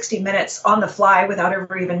 45, 60 minutes on the fly without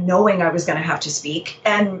ever even knowing I was going to have to speak.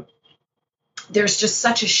 And there's just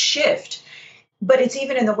such a shift. But it's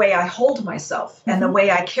even in the way I hold myself and the way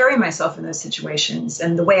I carry myself in those situations,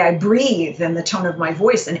 and the way I breathe and the tone of my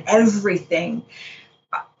voice and everything.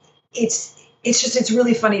 It's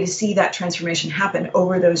really funny to see that transformation happen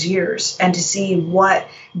over those years, and to see what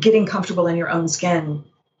getting comfortable in your own skin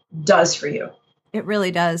does for you. It really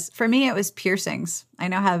does. For me, it was piercings. I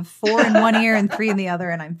now have 4 in one ear and 3 in the other,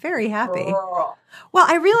 and I'm very happy. Oh. Well,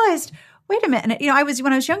 I realized, wait a minute. When I was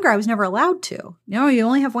younger, I was never allowed to. You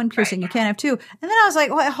only have one piercing. Right. You can't have 2. And then I was like,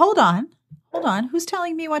 well, hold on. Who's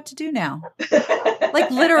telling me what to do now? Like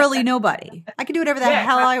literally nobody. I can do whatever the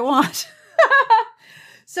hell I want.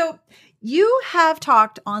 So you have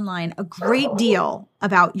talked online a great deal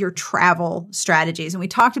about your travel strategies. And we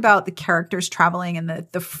talked about the characters traveling and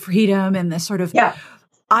the freedom and the sort of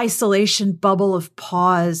isolation bubble of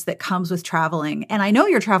pause that comes with traveling. And I know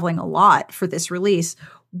you're traveling a lot for this release.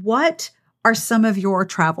 What are some of your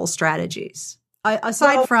travel strategies?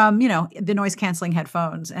 Aside from, the noise canceling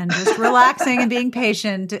headphones and just relaxing and being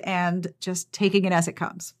patient and just taking it as it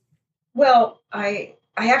comes. Well, I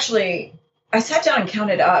sat down and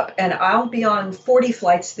counted up, and I'll be on 40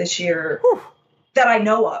 flights this year that I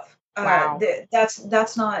know of. Wow.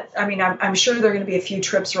 That's not, I'm sure there are going to be a few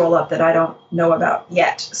trips roll up that I don't know about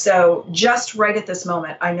yet. So just right at this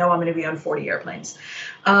moment, I know I'm going to be on 40 airplanes.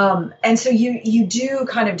 And so you do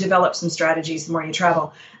kind of develop some strategies the more you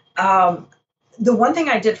travel. The one thing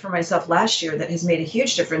I did for myself last year that has made a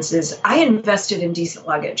huge difference is I invested in decent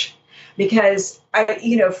luggage, because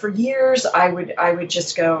for years I would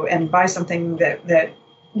just go and buy something that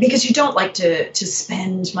because you don't like to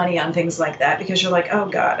spend money on things like that, because you're like, oh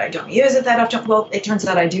God, I don't use it that often. Well, it turns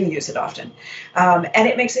out I do use it often. And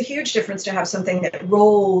it makes a huge difference to have something that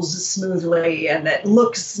rolls smoothly and that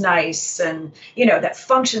looks nice and, that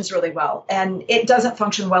functions really well. And it doesn't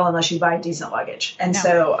function well unless you buy decent luggage. And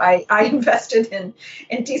so I invested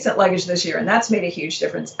in decent luggage this year, and that's made a huge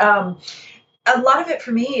difference. A lot of it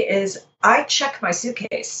for me is I check my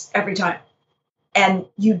suitcase every time. And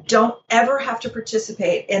you don't ever have to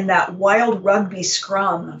participate in that wild rugby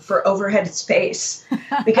scrum for overhead space,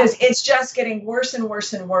 because it's just getting worse and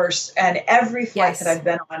worse and worse. And every flight that I've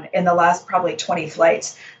been on in the last probably 20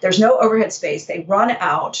 flights, there's no overhead space. They run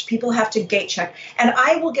out. People have to gate check. And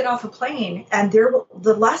I will get off a plane, and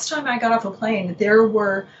the last time I got off a plane, there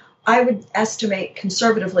were, I would estimate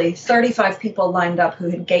conservatively, 35 people lined up who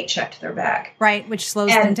had gate checked their bag. Right, which slows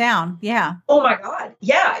them down. Yeah. Oh my God.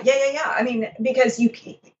 Yeah. Because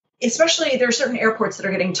especially there are certain airports that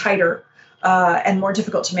are getting tighter and more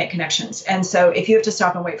difficult to make connections. And so if you have to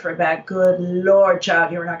stop and wait for a bag, good Lord,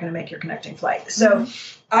 child, you're not going to make your connecting flight. So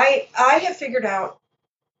I have figured out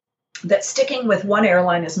that sticking with one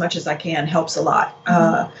airline as much as I can helps a lot.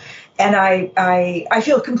 And I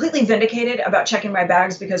feel completely vindicated about checking my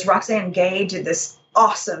bags, because Roxane Gay did this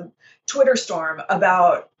awesome Twitter storm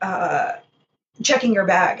about checking your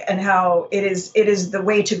bag and how it is the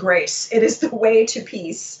way to grace. It is the way to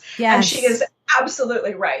peace. Yes. And she is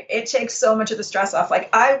absolutely right. It takes so much of the stress off. Like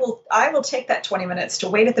I will take that 20 minutes to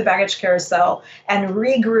wait at the baggage carousel and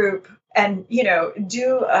regroup and,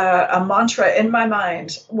 do a mantra in my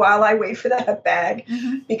mind while I wait for that bag,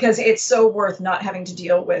 because it's so worth not having to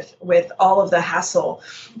deal with all of the hassle.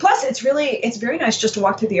 Plus, it's very nice just to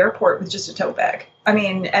walk through the airport with just a tote bag. I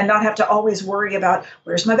mean, and not have to always worry about,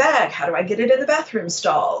 where's my bag? How do I get it in the bathroom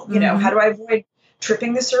stall? How do I avoid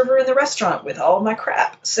tripping the server in the restaurant with all my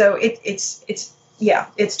crap? So it's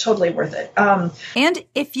totally worth it. And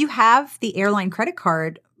if you have the airline credit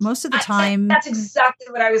card, most of the time, that's exactly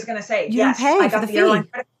what I was going to say. You pay I for got the airline fee.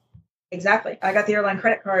 credit. Exactly. I got the airline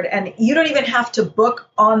credit card, and you don't even have to book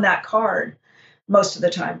on that card most of the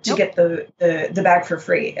time to get the bag for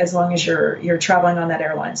free, as long as you're traveling on that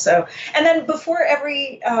airline. So, and then before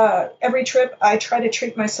every trip, I try to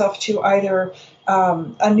treat myself to either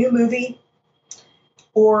a new movie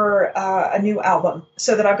or a new album,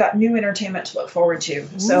 so that I've got new entertainment to look forward to.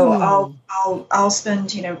 So I'll spend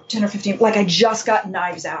 10 or 15. Like, I just got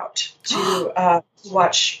Knives Out to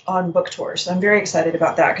watch on book tour, so I'm very excited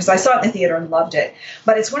about that, because I saw it in the theater and loved it.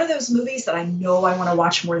 But it's one of those movies that I know I want to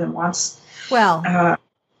watch more than once. Well,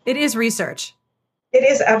 it is research. It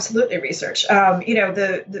is absolutely research.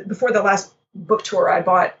 The before the last book tour, I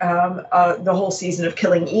bought the whole season of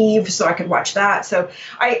Killing Eve, so I could watch that. So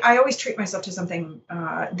I always treat myself to something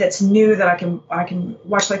that's new that I can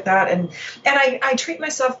watch like that. And I treat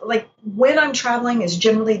myself, like, when I'm traveling is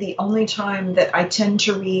generally the only time that I tend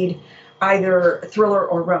to read either thriller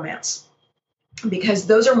or romance, because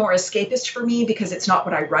those are more escapist for me, because it's not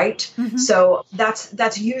what I write. So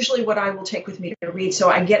that's usually what I will take with me to read. So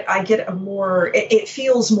I get a more, it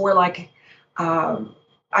feels more like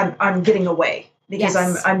I'm getting away, because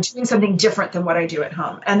I'm doing something different than what I do at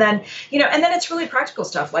home. And then, and then it's really practical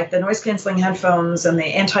stuff, like the noise canceling headphones and the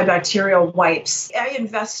antibacterial wipes. I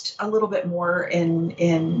invest a little bit more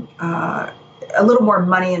in a little more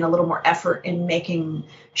money and a little more effort in making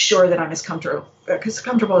sure that I'm as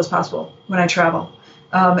comfortable as possible when I travel.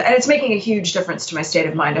 And it's making a huge difference to my state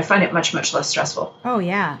of mind. I find it much, much less stressful. Oh,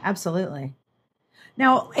 yeah, absolutely.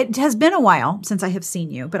 Now, it has been a while since I have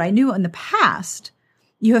seen you, but I knew in the past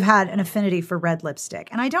you have had an affinity for red lipstick.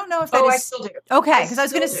 And I don't know if that is... I still do. Okay, because I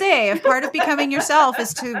was going to say, if part of becoming yourself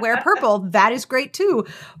is to wear purple, that is great too.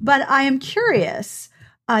 But I am curious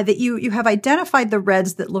that you have identified the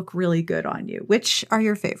reds that look really good on you. Which are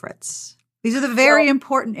your favorites? These are the very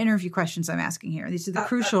important interview questions I'm asking here. These are the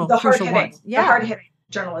crucial ones. Yeah. The hard-hitting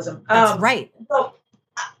journalism. That's right. Well,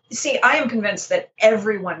 see, I am convinced that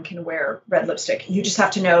everyone can wear red lipstick. You just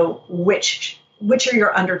have to know which are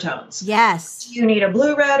your undertones. Yes. Do you need a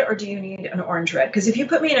blue red or do you need an orange red? Because if you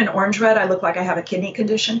put me in an orange red, I look like I have a kidney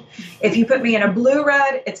condition. If you put me in a blue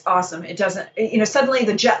red, it's awesome. It doesn't, suddenly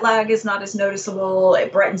the jet lag is not as noticeable.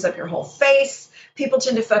 It brightens up your whole face. People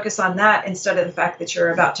tend to focus on that instead of the fact that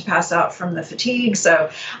you're about to pass out from the fatigue. So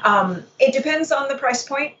it depends on the price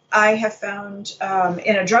point. I have found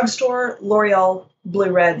in a drugstore, L'Oreal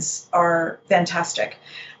blue reds are fantastic.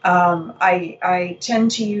 I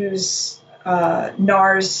tend to use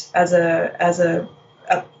NARS as a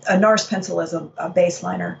NARS pencil as a base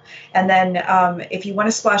liner. And then if you want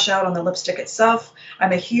to splash out on the lipstick itself,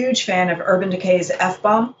 I'm a huge fan of Urban Decay's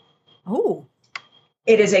F-Bomb. Oh.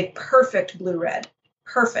 It is a perfect blue red.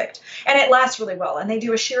 Perfect. And it lasts really well. And they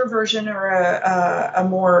do a sheer version or a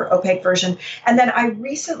more opaque version. And then I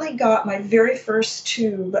recently got my very first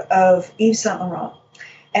tube of Yves Saint Laurent.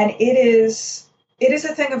 And it is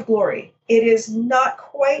a thing of glory. It is not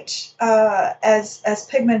quite as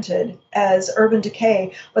pigmented as Urban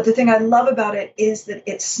Decay, but the thing I love about it is that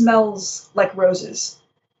it smells like roses.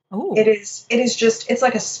 Oh. It is just, it's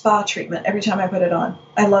like a spa treatment every time I put it on.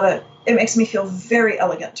 I love it. It makes me feel very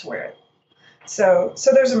elegant to wear it. So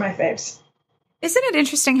those are my faves. Isn't it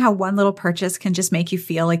interesting how one little purchase can just make you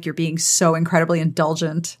feel like you're being so incredibly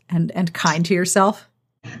indulgent and kind to yourself?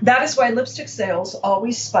 That is why lipstick sales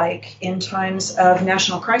always spike in times of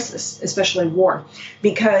national crisis, especially war,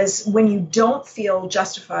 because when you don't feel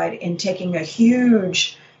justified in taking a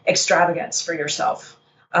huge extravagance for yourself,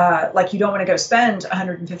 like you don't want to go spend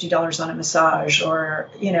 $150 on a massage or,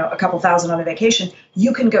 a couple thousand on a vacation,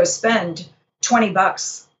 you can go spend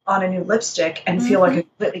 $20 on a new lipstick and feel like a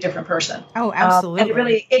completely different person. Oh,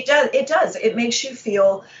 absolutely. And it does. It makes you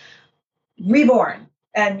feel reborn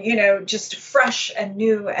and, just fresh and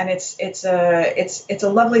new. And it's a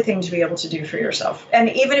lovely thing to be able to do for yourself. And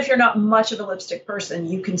even if you're not much of a lipstick person,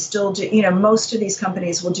 you can still do, most of these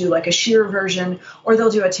companies will do like a sheer version, or they'll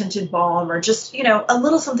do a tinted balm, or just, a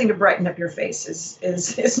little something to brighten up your face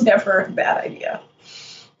is never a bad idea.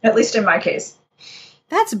 At least in my case.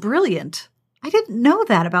 That's brilliant. I didn't know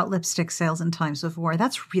that about lipstick sales in times of war.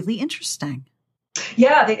 That's really interesting.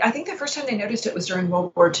 Yeah, I think the first time they noticed it was during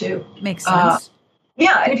World War II. Makes sense.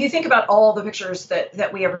 Yeah, and if you think about all the pictures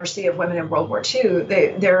that we ever see of women in World War II,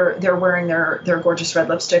 they're wearing their gorgeous red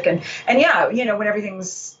lipstick, and yeah, when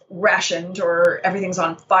everything's rationed or everything's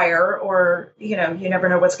on fire, or you never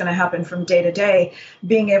know what's going to happen from day to day,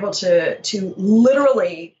 being able to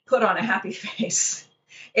literally put on a happy face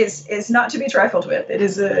is not to be trifled with. It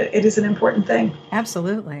is an important thing.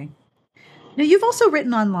 Absolutely. Now, you've also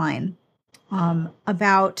written online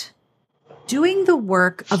about doing the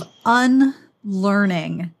work of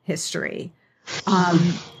unlearning history,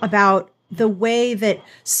 about the way that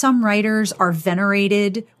some writers are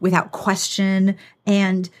venerated without question,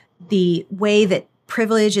 and the way that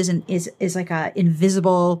privilege is like a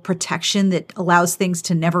invisible protection that allows things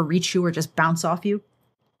to never reach you or just bounce off you.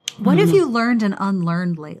 What have you learned and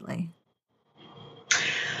unlearned lately?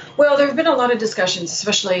 Well, there have been a lot of discussions,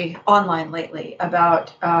 especially online lately,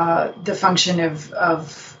 about the function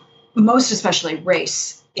of most especially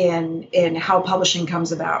race in how publishing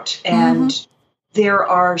comes about. And there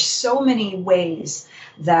are so many ways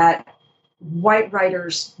that white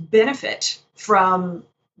writers benefit from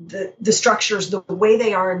the structures, the way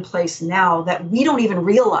they are in place now, that we don't even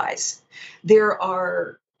realize. There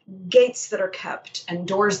are gates that are kept and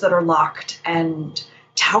doors that are locked and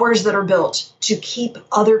towers that are built to keep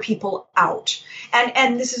other people out.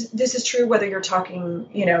 And this is true whether you're talking,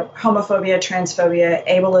 homophobia, transphobia,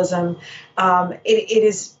 ableism. It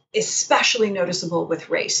is especially noticeable with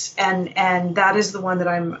race. And that is the one that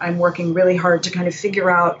I'm working really hard to kind of figure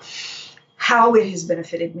out how it has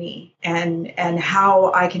benefited me and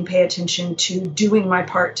how I can pay attention to doing my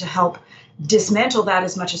part to help dismantle that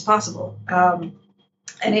as much as possible.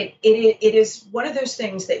 And it is one of those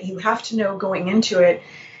things that you have to know going into it.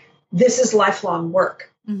 This is lifelong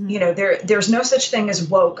work. There's no such thing as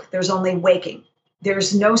woke. There's only waking.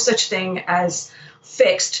 There's no such thing as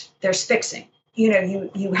fixed. There's fixing.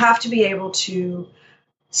 You have to be able to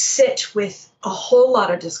sit with a whole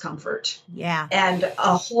lot of discomfort. Yeah. And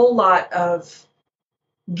a whole lot of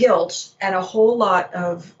guilt and a whole lot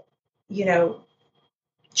of,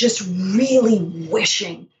 just really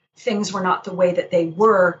wishing things were not the way that they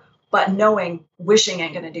were, but knowing wishing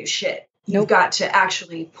ain't going to do shit. You've got to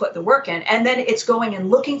actually put the work in. And then it's going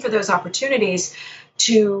and looking for those opportunities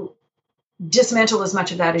to dismantle as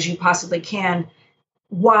much of that as you possibly can,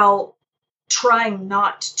 while trying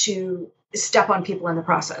not to step on people in the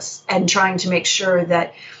process, and trying to make sure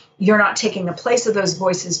that you're not taking the place of those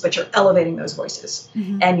voices, but you're elevating those voices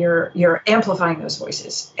and you're amplifying those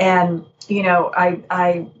voices. And,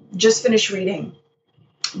 I just finished reading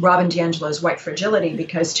Robin DiAngelo's White Fragility,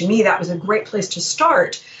 because to me that was a great place to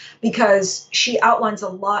start, because she outlines a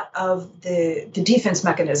lot of the defense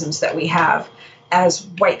mechanisms that we have as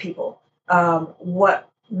white people.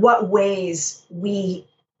 What ways we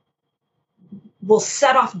will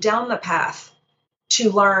set off down the path to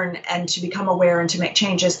learn and to become aware and to make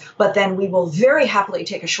changes, but then we will very happily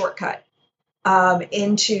take a shortcut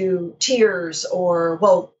into tears, or,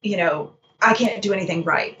 well, I can't do anything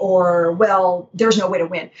right, or, well, there's no way to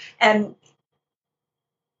win. And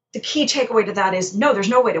the key takeaway to that is, no, there's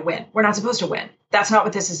no way to win. We're not supposed to win. That's not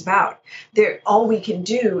what this is about. All we can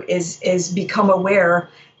do is become aware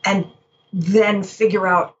and then figure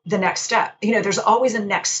out the next step. There's always a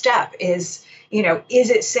next step. Is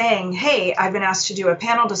it saying, hey, I've been asked to do a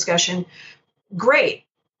panel discussion. Great.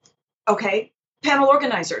 Okay. Panel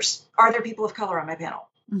organizers. Are there people of color on my panel?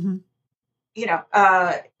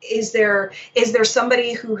 Is there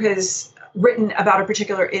somebody who has written about a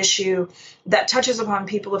particular issue that touches upon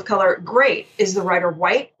people of color? Great. Is the writer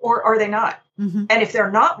white, or are they not? And if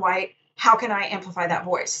they're not white, how can I amplify that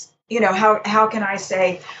voice? How can I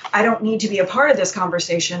say, I don't need to be a part of this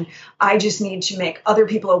conversation. I just need to make other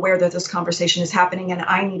people aware that this conversation is happening, and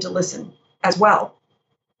I need to listen as well.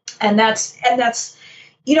 And that's,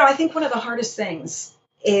 I think one of the hardest things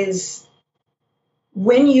is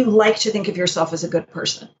when you like to think of yourself as a good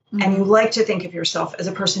person, and you like to think of yourself as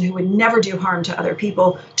a person who would never do harm to other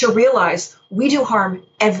people, to realize we do harm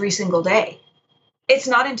every single day. It's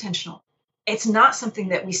not intentional. It's not something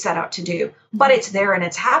that we set out to do, but it's there and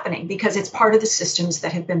it's happening because it's part of the systems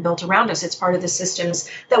that have been built around us. It's part of the systems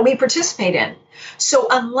that we participate in. So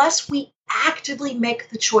unless we actively make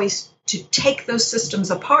the choice to take those systems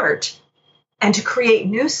apart and to create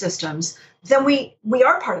new systems, then we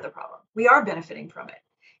are part of the problem. We are benefiting from it.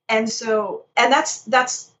 And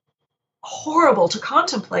that's horrible to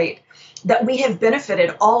contemplate, that we have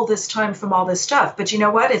benefited all this time from all this stuff. But you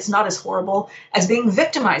know what? It's not as horrible as being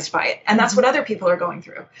victimized by it. And that's what other people are going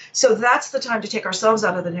through. So that's the time to take ourselves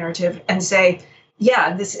out of the narrative and say,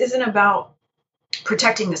 yeah, this isn't about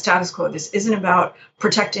protecting the status quo. This isn't about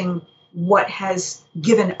protecting what has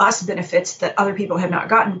given us benefits that other people have not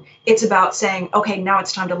gotten. It's about saying, okay, now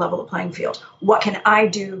it's time to level the playing field. What can I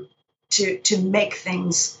do to make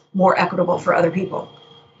things more equitable for other people?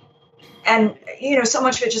 And, so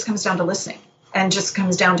much of it just comes down to listening and just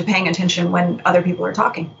comes down to paying attention when other people are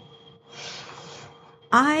talking.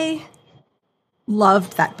 I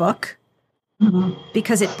loved that book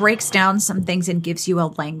because it breaks down some things and gives you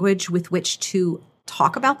a language with which to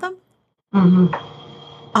talk about them.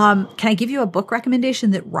 Can I give you a book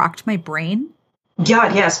recommendation that rocked my brain?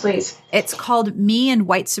 God, yes, please. It's called Me and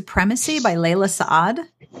White Supremacy by Layla Saad.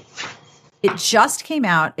 It just came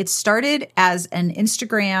out. It started as an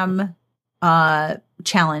Instagram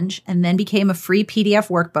challenge and then became a free PDF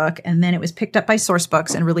workbook. And then it was picked up by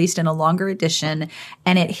Sourcebooks and released in a longer edition.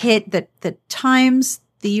 And it hit the Times,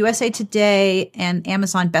 the USA Today, and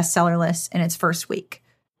Amazon bestseller lists in its first week.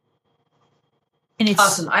 And it's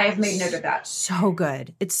awesome. I have made note of that. So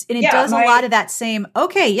good. It does a lot of that same,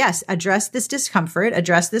 okay, yes, address this discomfort,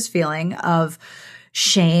 address this feeling of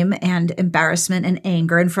shame and embarrassment and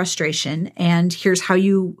anger and frustration. And here's how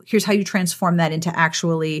you transform that into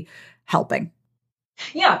actually helping.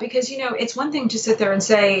 Yeah, because, it's one thing to sit there and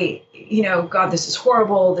say, God, this is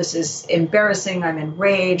horrible. This is embarrassing. I'm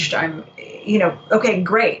enraged. I'm, okay,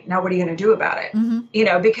 great. Now what are you going to do about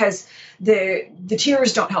it? Because the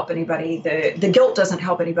tears don't help anybody. The guilt doesn't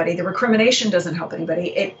help anybody. The recrimination doesn't help anybody.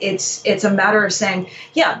 It's a matter of saying,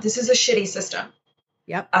 yeah, this is a shitty system.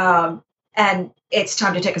 Yep. And it's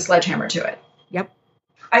time to take a sledgehammer to it. Yep.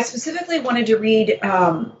 I specifically wanted to read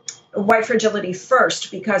White Fragility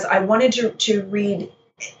first because I wanted to read,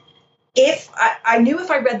 if I knew if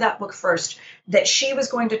I read that book first, that she was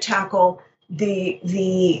going to tackle the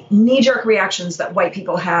knee-jerk reactions that white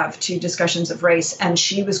people have to discussions of race, and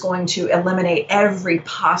she was going to eliminate every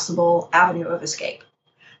possible avenue of escape.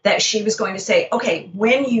 That she was going to say, okay,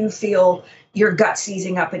 when you feel your gut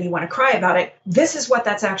seizing up and you want to cry about it, this is what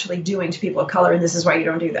that's actually doing to people of color, and this is why you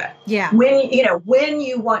don't do that. Yeah. When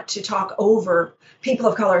you want to talk over people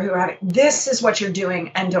of color who are having, this is what you're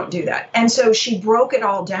doing, and don't do that. And so she broke it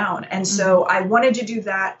all down. And so I wanted to do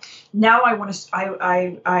that. Now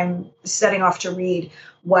I'm setting off to read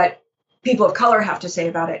what people of color have to say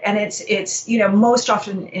about it. And it's most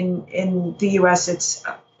often in the US,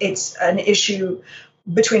 it's an issue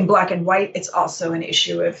between Black and white. It's also an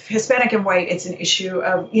issue of Hispanic and white. It's an issue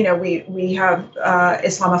of, we have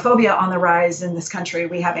Islamophobia on the rise in this country.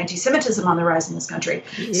 We have anti-Semitism on the rise in this country.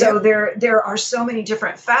 Yep. So there are so many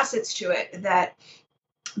different facets to it that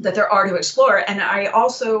there are to explore. And I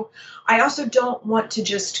also don't want to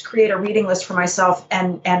just create a reading list for myself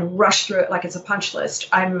and rush through it like it's a punch list.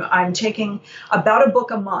 I'm taking about a book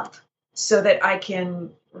a month so that I can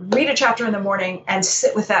read a chapter in the morning and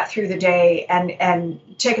sit with that through the day and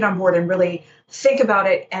take it on board and really think about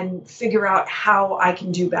it and figure out how I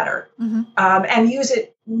can do better. And use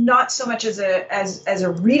it not so much as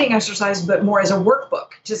a reading exercise, but more as a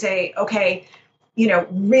workbook to say, okay,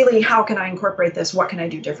 really, how can I incorporate this? What can I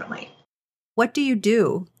do differently? What do you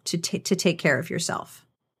do to take care of yourself?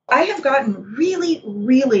 I have gotten really,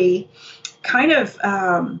 really kind of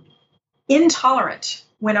intolerant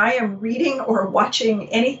when I am reading or watching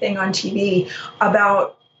anything on TV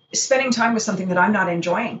about spending time with something that I'm not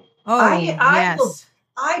enjoying. Oh, yes.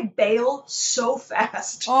 I bail so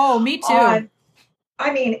fast. Oh, me too.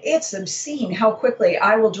 It's obscene how quickly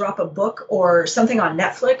I will drop a book or something on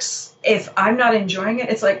Netflix. If I'm not enjoying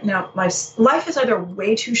it, it's like, no, my life is either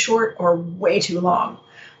way too short or way too long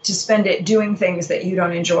to spend it doing things that you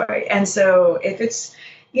don't enjoy. And so if it's,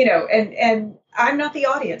 and I'm not the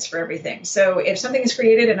audience for everything. So if something is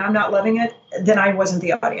created and I'm not loving it, then I wasn't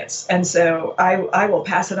the audience. And so I will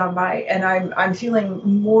pass it on by. And I'm feeling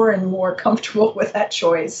more and more comfortable with that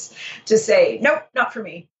choice to say, nope, not for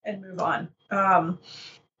me, and move on.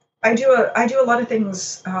 I do a lot of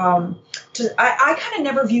things. I kind of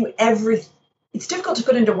never view it's difficult to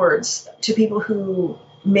put into words to people who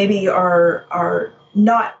maybe are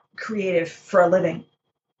not creative for a living.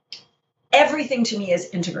 Everything to me is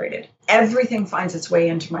integrated. Everything finds its way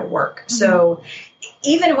into my work. So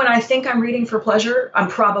even when I think I'm reading for pleasure, I'm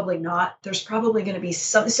probably not. There's probably going to be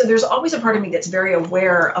some. So there's always a part of me that's very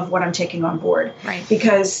aware of what I'm taking on board, right?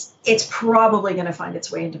 Because it's probably going to find its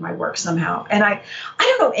way into my work somehow. And I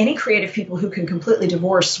don't know any creative people who can completely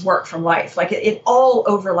divorce work from life. Like it all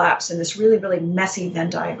overlaps in this really, really messy Venn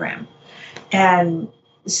diagram. And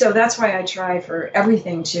so that's why I try for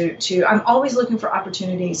everything to I'm always looking for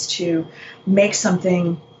opportunities to make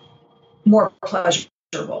something more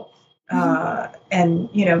pleasurable. And,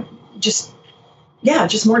 just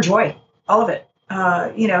more joy, all of it.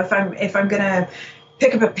 If I'm going to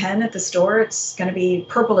pick up a pen at the store, it's going to be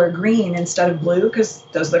purple or green instead of blue because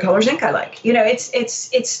those are the colors ink I like.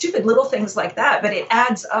 It's stupid little things like that, but it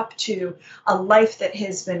adds up to a life that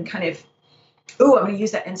has been kind of, I'm going to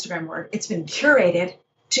use that Instagram word. It's been curated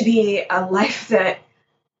to be a life that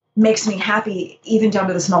makes me happy, even down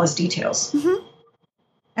to the smallest details. Mm-hmm.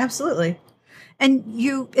 Absolutely. And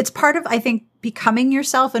it's part of, I think, becoming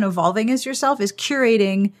yourself and evolving as yourself is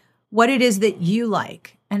curating what it is that you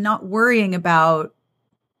like and not worrying about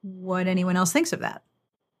what anyone else thinks of that.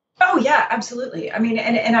 Oh, yeah, absolutely. I mean,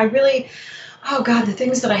 and I really, oh God, the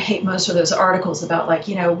things that I hate most are those articles about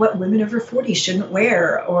what women over 40 shouldn't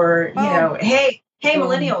wear, or, hey,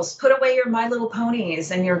 millennials, put away your My Little Ponies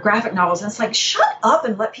and your graphic novels. And it's like, shut up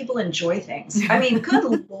and let people enjoy things. I mean,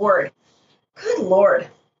 good Lord.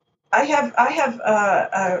 I have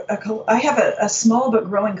a small but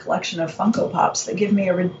growing collection of Funko Pops that give me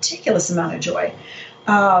a ridiculous amount of joy.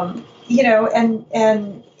 And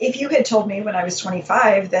if you had told me when I was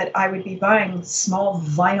 25 that I would be buying small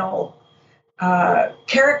vinyl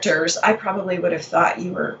characters, I probably would have thought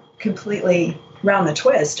you were completely round the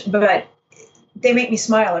twist. But they make me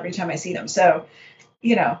smile every time I see them. So,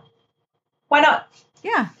 why not?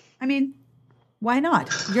 Yeah. I mean, why not?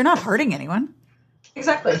 You're not hurting anyone.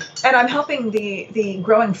 Exactly. And I'm helping the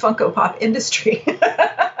growing Funko Pop industry.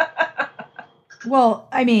 Well,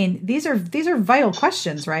 I mean, these are vital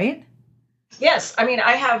questions, right? Yes. I mean,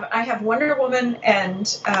 I have Wonder Woman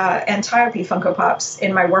and Antiope Funko Pops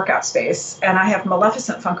in my workout space, and I have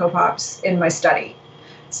Maleficent Funko Pops in my study.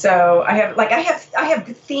 So I have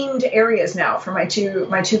themed areas now for my two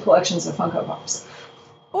collections of Funko Pops.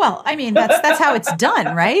 Well, I mean, that's how it's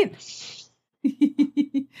done, right?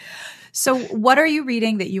 So what are you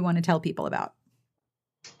reading that you want to tell people about?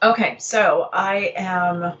 Okay, so I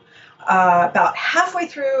am about halfway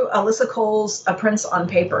through Alyssa Cole's A Prince on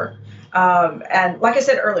Paper. And like I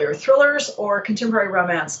said earlier, thrillers or contemporary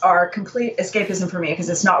romance are complete escapism for me because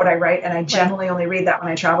it's not what I write, and I generally only read that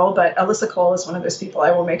when I travel. But Alyssa Cole is one of those people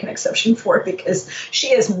I will make an exception for because she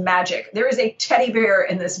is magic. There is a teddy bear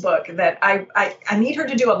in this book that I need her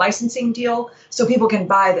to do a licensing deal so people can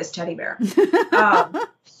buy this teddy bear.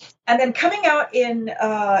 And then coming out in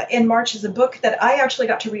March is a book that I actually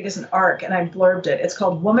got to read as an ARC, and I blurbed it. It's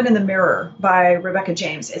called Woman in the Mirror by Rebecca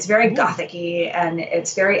James. It's very gothic-y, and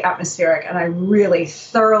it's very atmospheric, and I really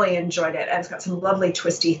thoroughly enjoyed it. And it's got some lovely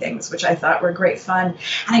twisty things, which I thought were great fun.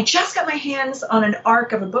 And I just got my hands on an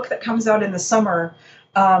ARC of a book that comes out in the summer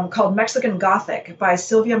called Mexican Gothic by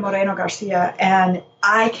Silvia Moreno Garcia. And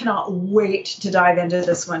I cannot wait to dive into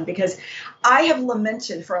this one because I have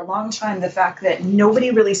lamented for a long time the fact that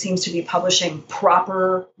nobody really seems to be publishing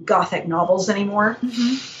proper Gothic novels anymore.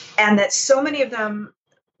 Mm-hmm. And that so many of them,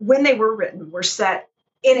 when they were written, were set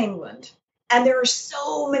in England. And there are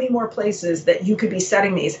so many more places that you could be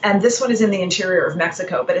setting these. And this one is in the interior of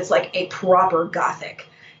Mexico, but it's like a proper Gothic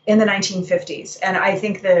in the 1950s. And I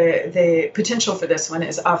think the potential for this one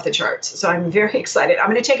is off the charts. So I'm very excited. I'm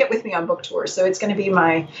going to take it with me on book tour. So it's going to be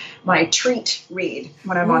my treat read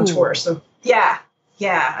when I'm on tour. So yeah,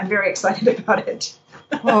 I'm very excited about it.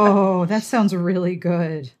 Oh, that sounds really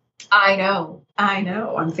good. I know.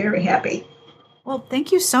 I'm very happy. Well,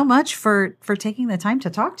 thank you so much for taking the time to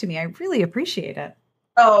talk to me. I really appreciate it.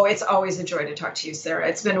 Oh, it's always a joy to talk to you, Sarah.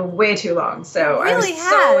 It's been way too long. So I was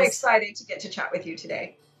so excited to get to chat with you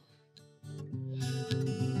today.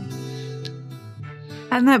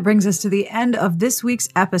 And that brings us to the end of this week's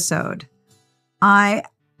episode. I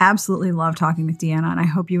absolutely love talking with Deanna, and I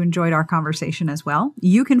hope you enjoyed our conversation as well.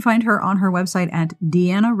 You can find her on her website at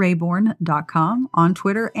deannaraybourn.com, on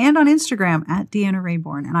Twitter, and on Instagram at Deanna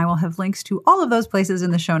Raybourn. And I will have links to all of those places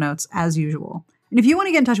in the show notes as usual. And if you want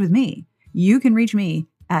to get in touch with me, you can reach me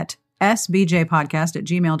at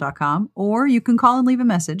sbjpodcast@gmail.com, or you can call and leave a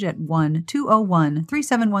message at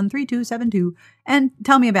 1-201-371-3272 and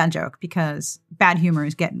tell me a bad joke, because bad humor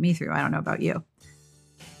is getting me through. I don't know about you.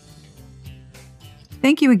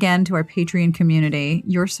 Thank you again to our Patreon community.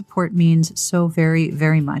 Your support means so very,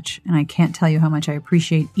 very much, and I can't tell you how much I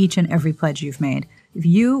appreciate each and every pledge you've made. If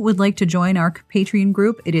you would like to join our Patreon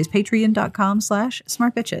group, it is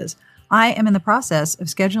patreon.com/smartbitches. I am in the process of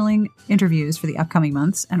scheduling interviews for the upcoming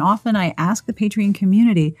months, and often I ask the Patreon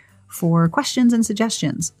community for questions and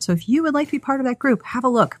suggestions. So if you would like to be part of that group, have a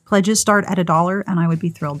look. Pledges start at $1, and I would be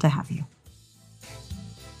thrilled to have you.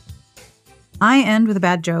 I end with a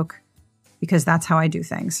bad joke because that's how I do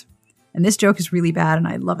things. And this joke is really bad, and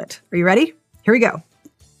I love it. Are you ready? Here we go.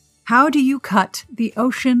 How do you cut the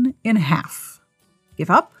ocean in half? Give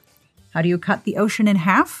up? How do you cut the ocean in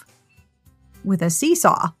half? With a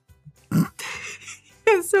seesaw.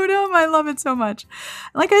 It's so dumb. I love it so much.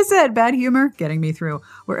 Like I said, bad humor getting me through.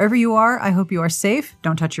 Wherever you are, I hope you are safe.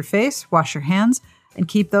 Don't touch your face, wash your hands, and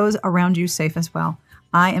keep those around you safe as well.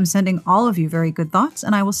 I am sending all of you very good thoughts,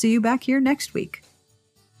 and I will see you back here next week.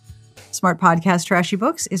 Smart Podcast Trashy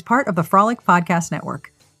Books is part of the Frolic Podcast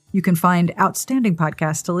Network. You can find outstanding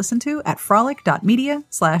podcasts to listen to at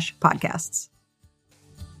frolic.media/podcasts.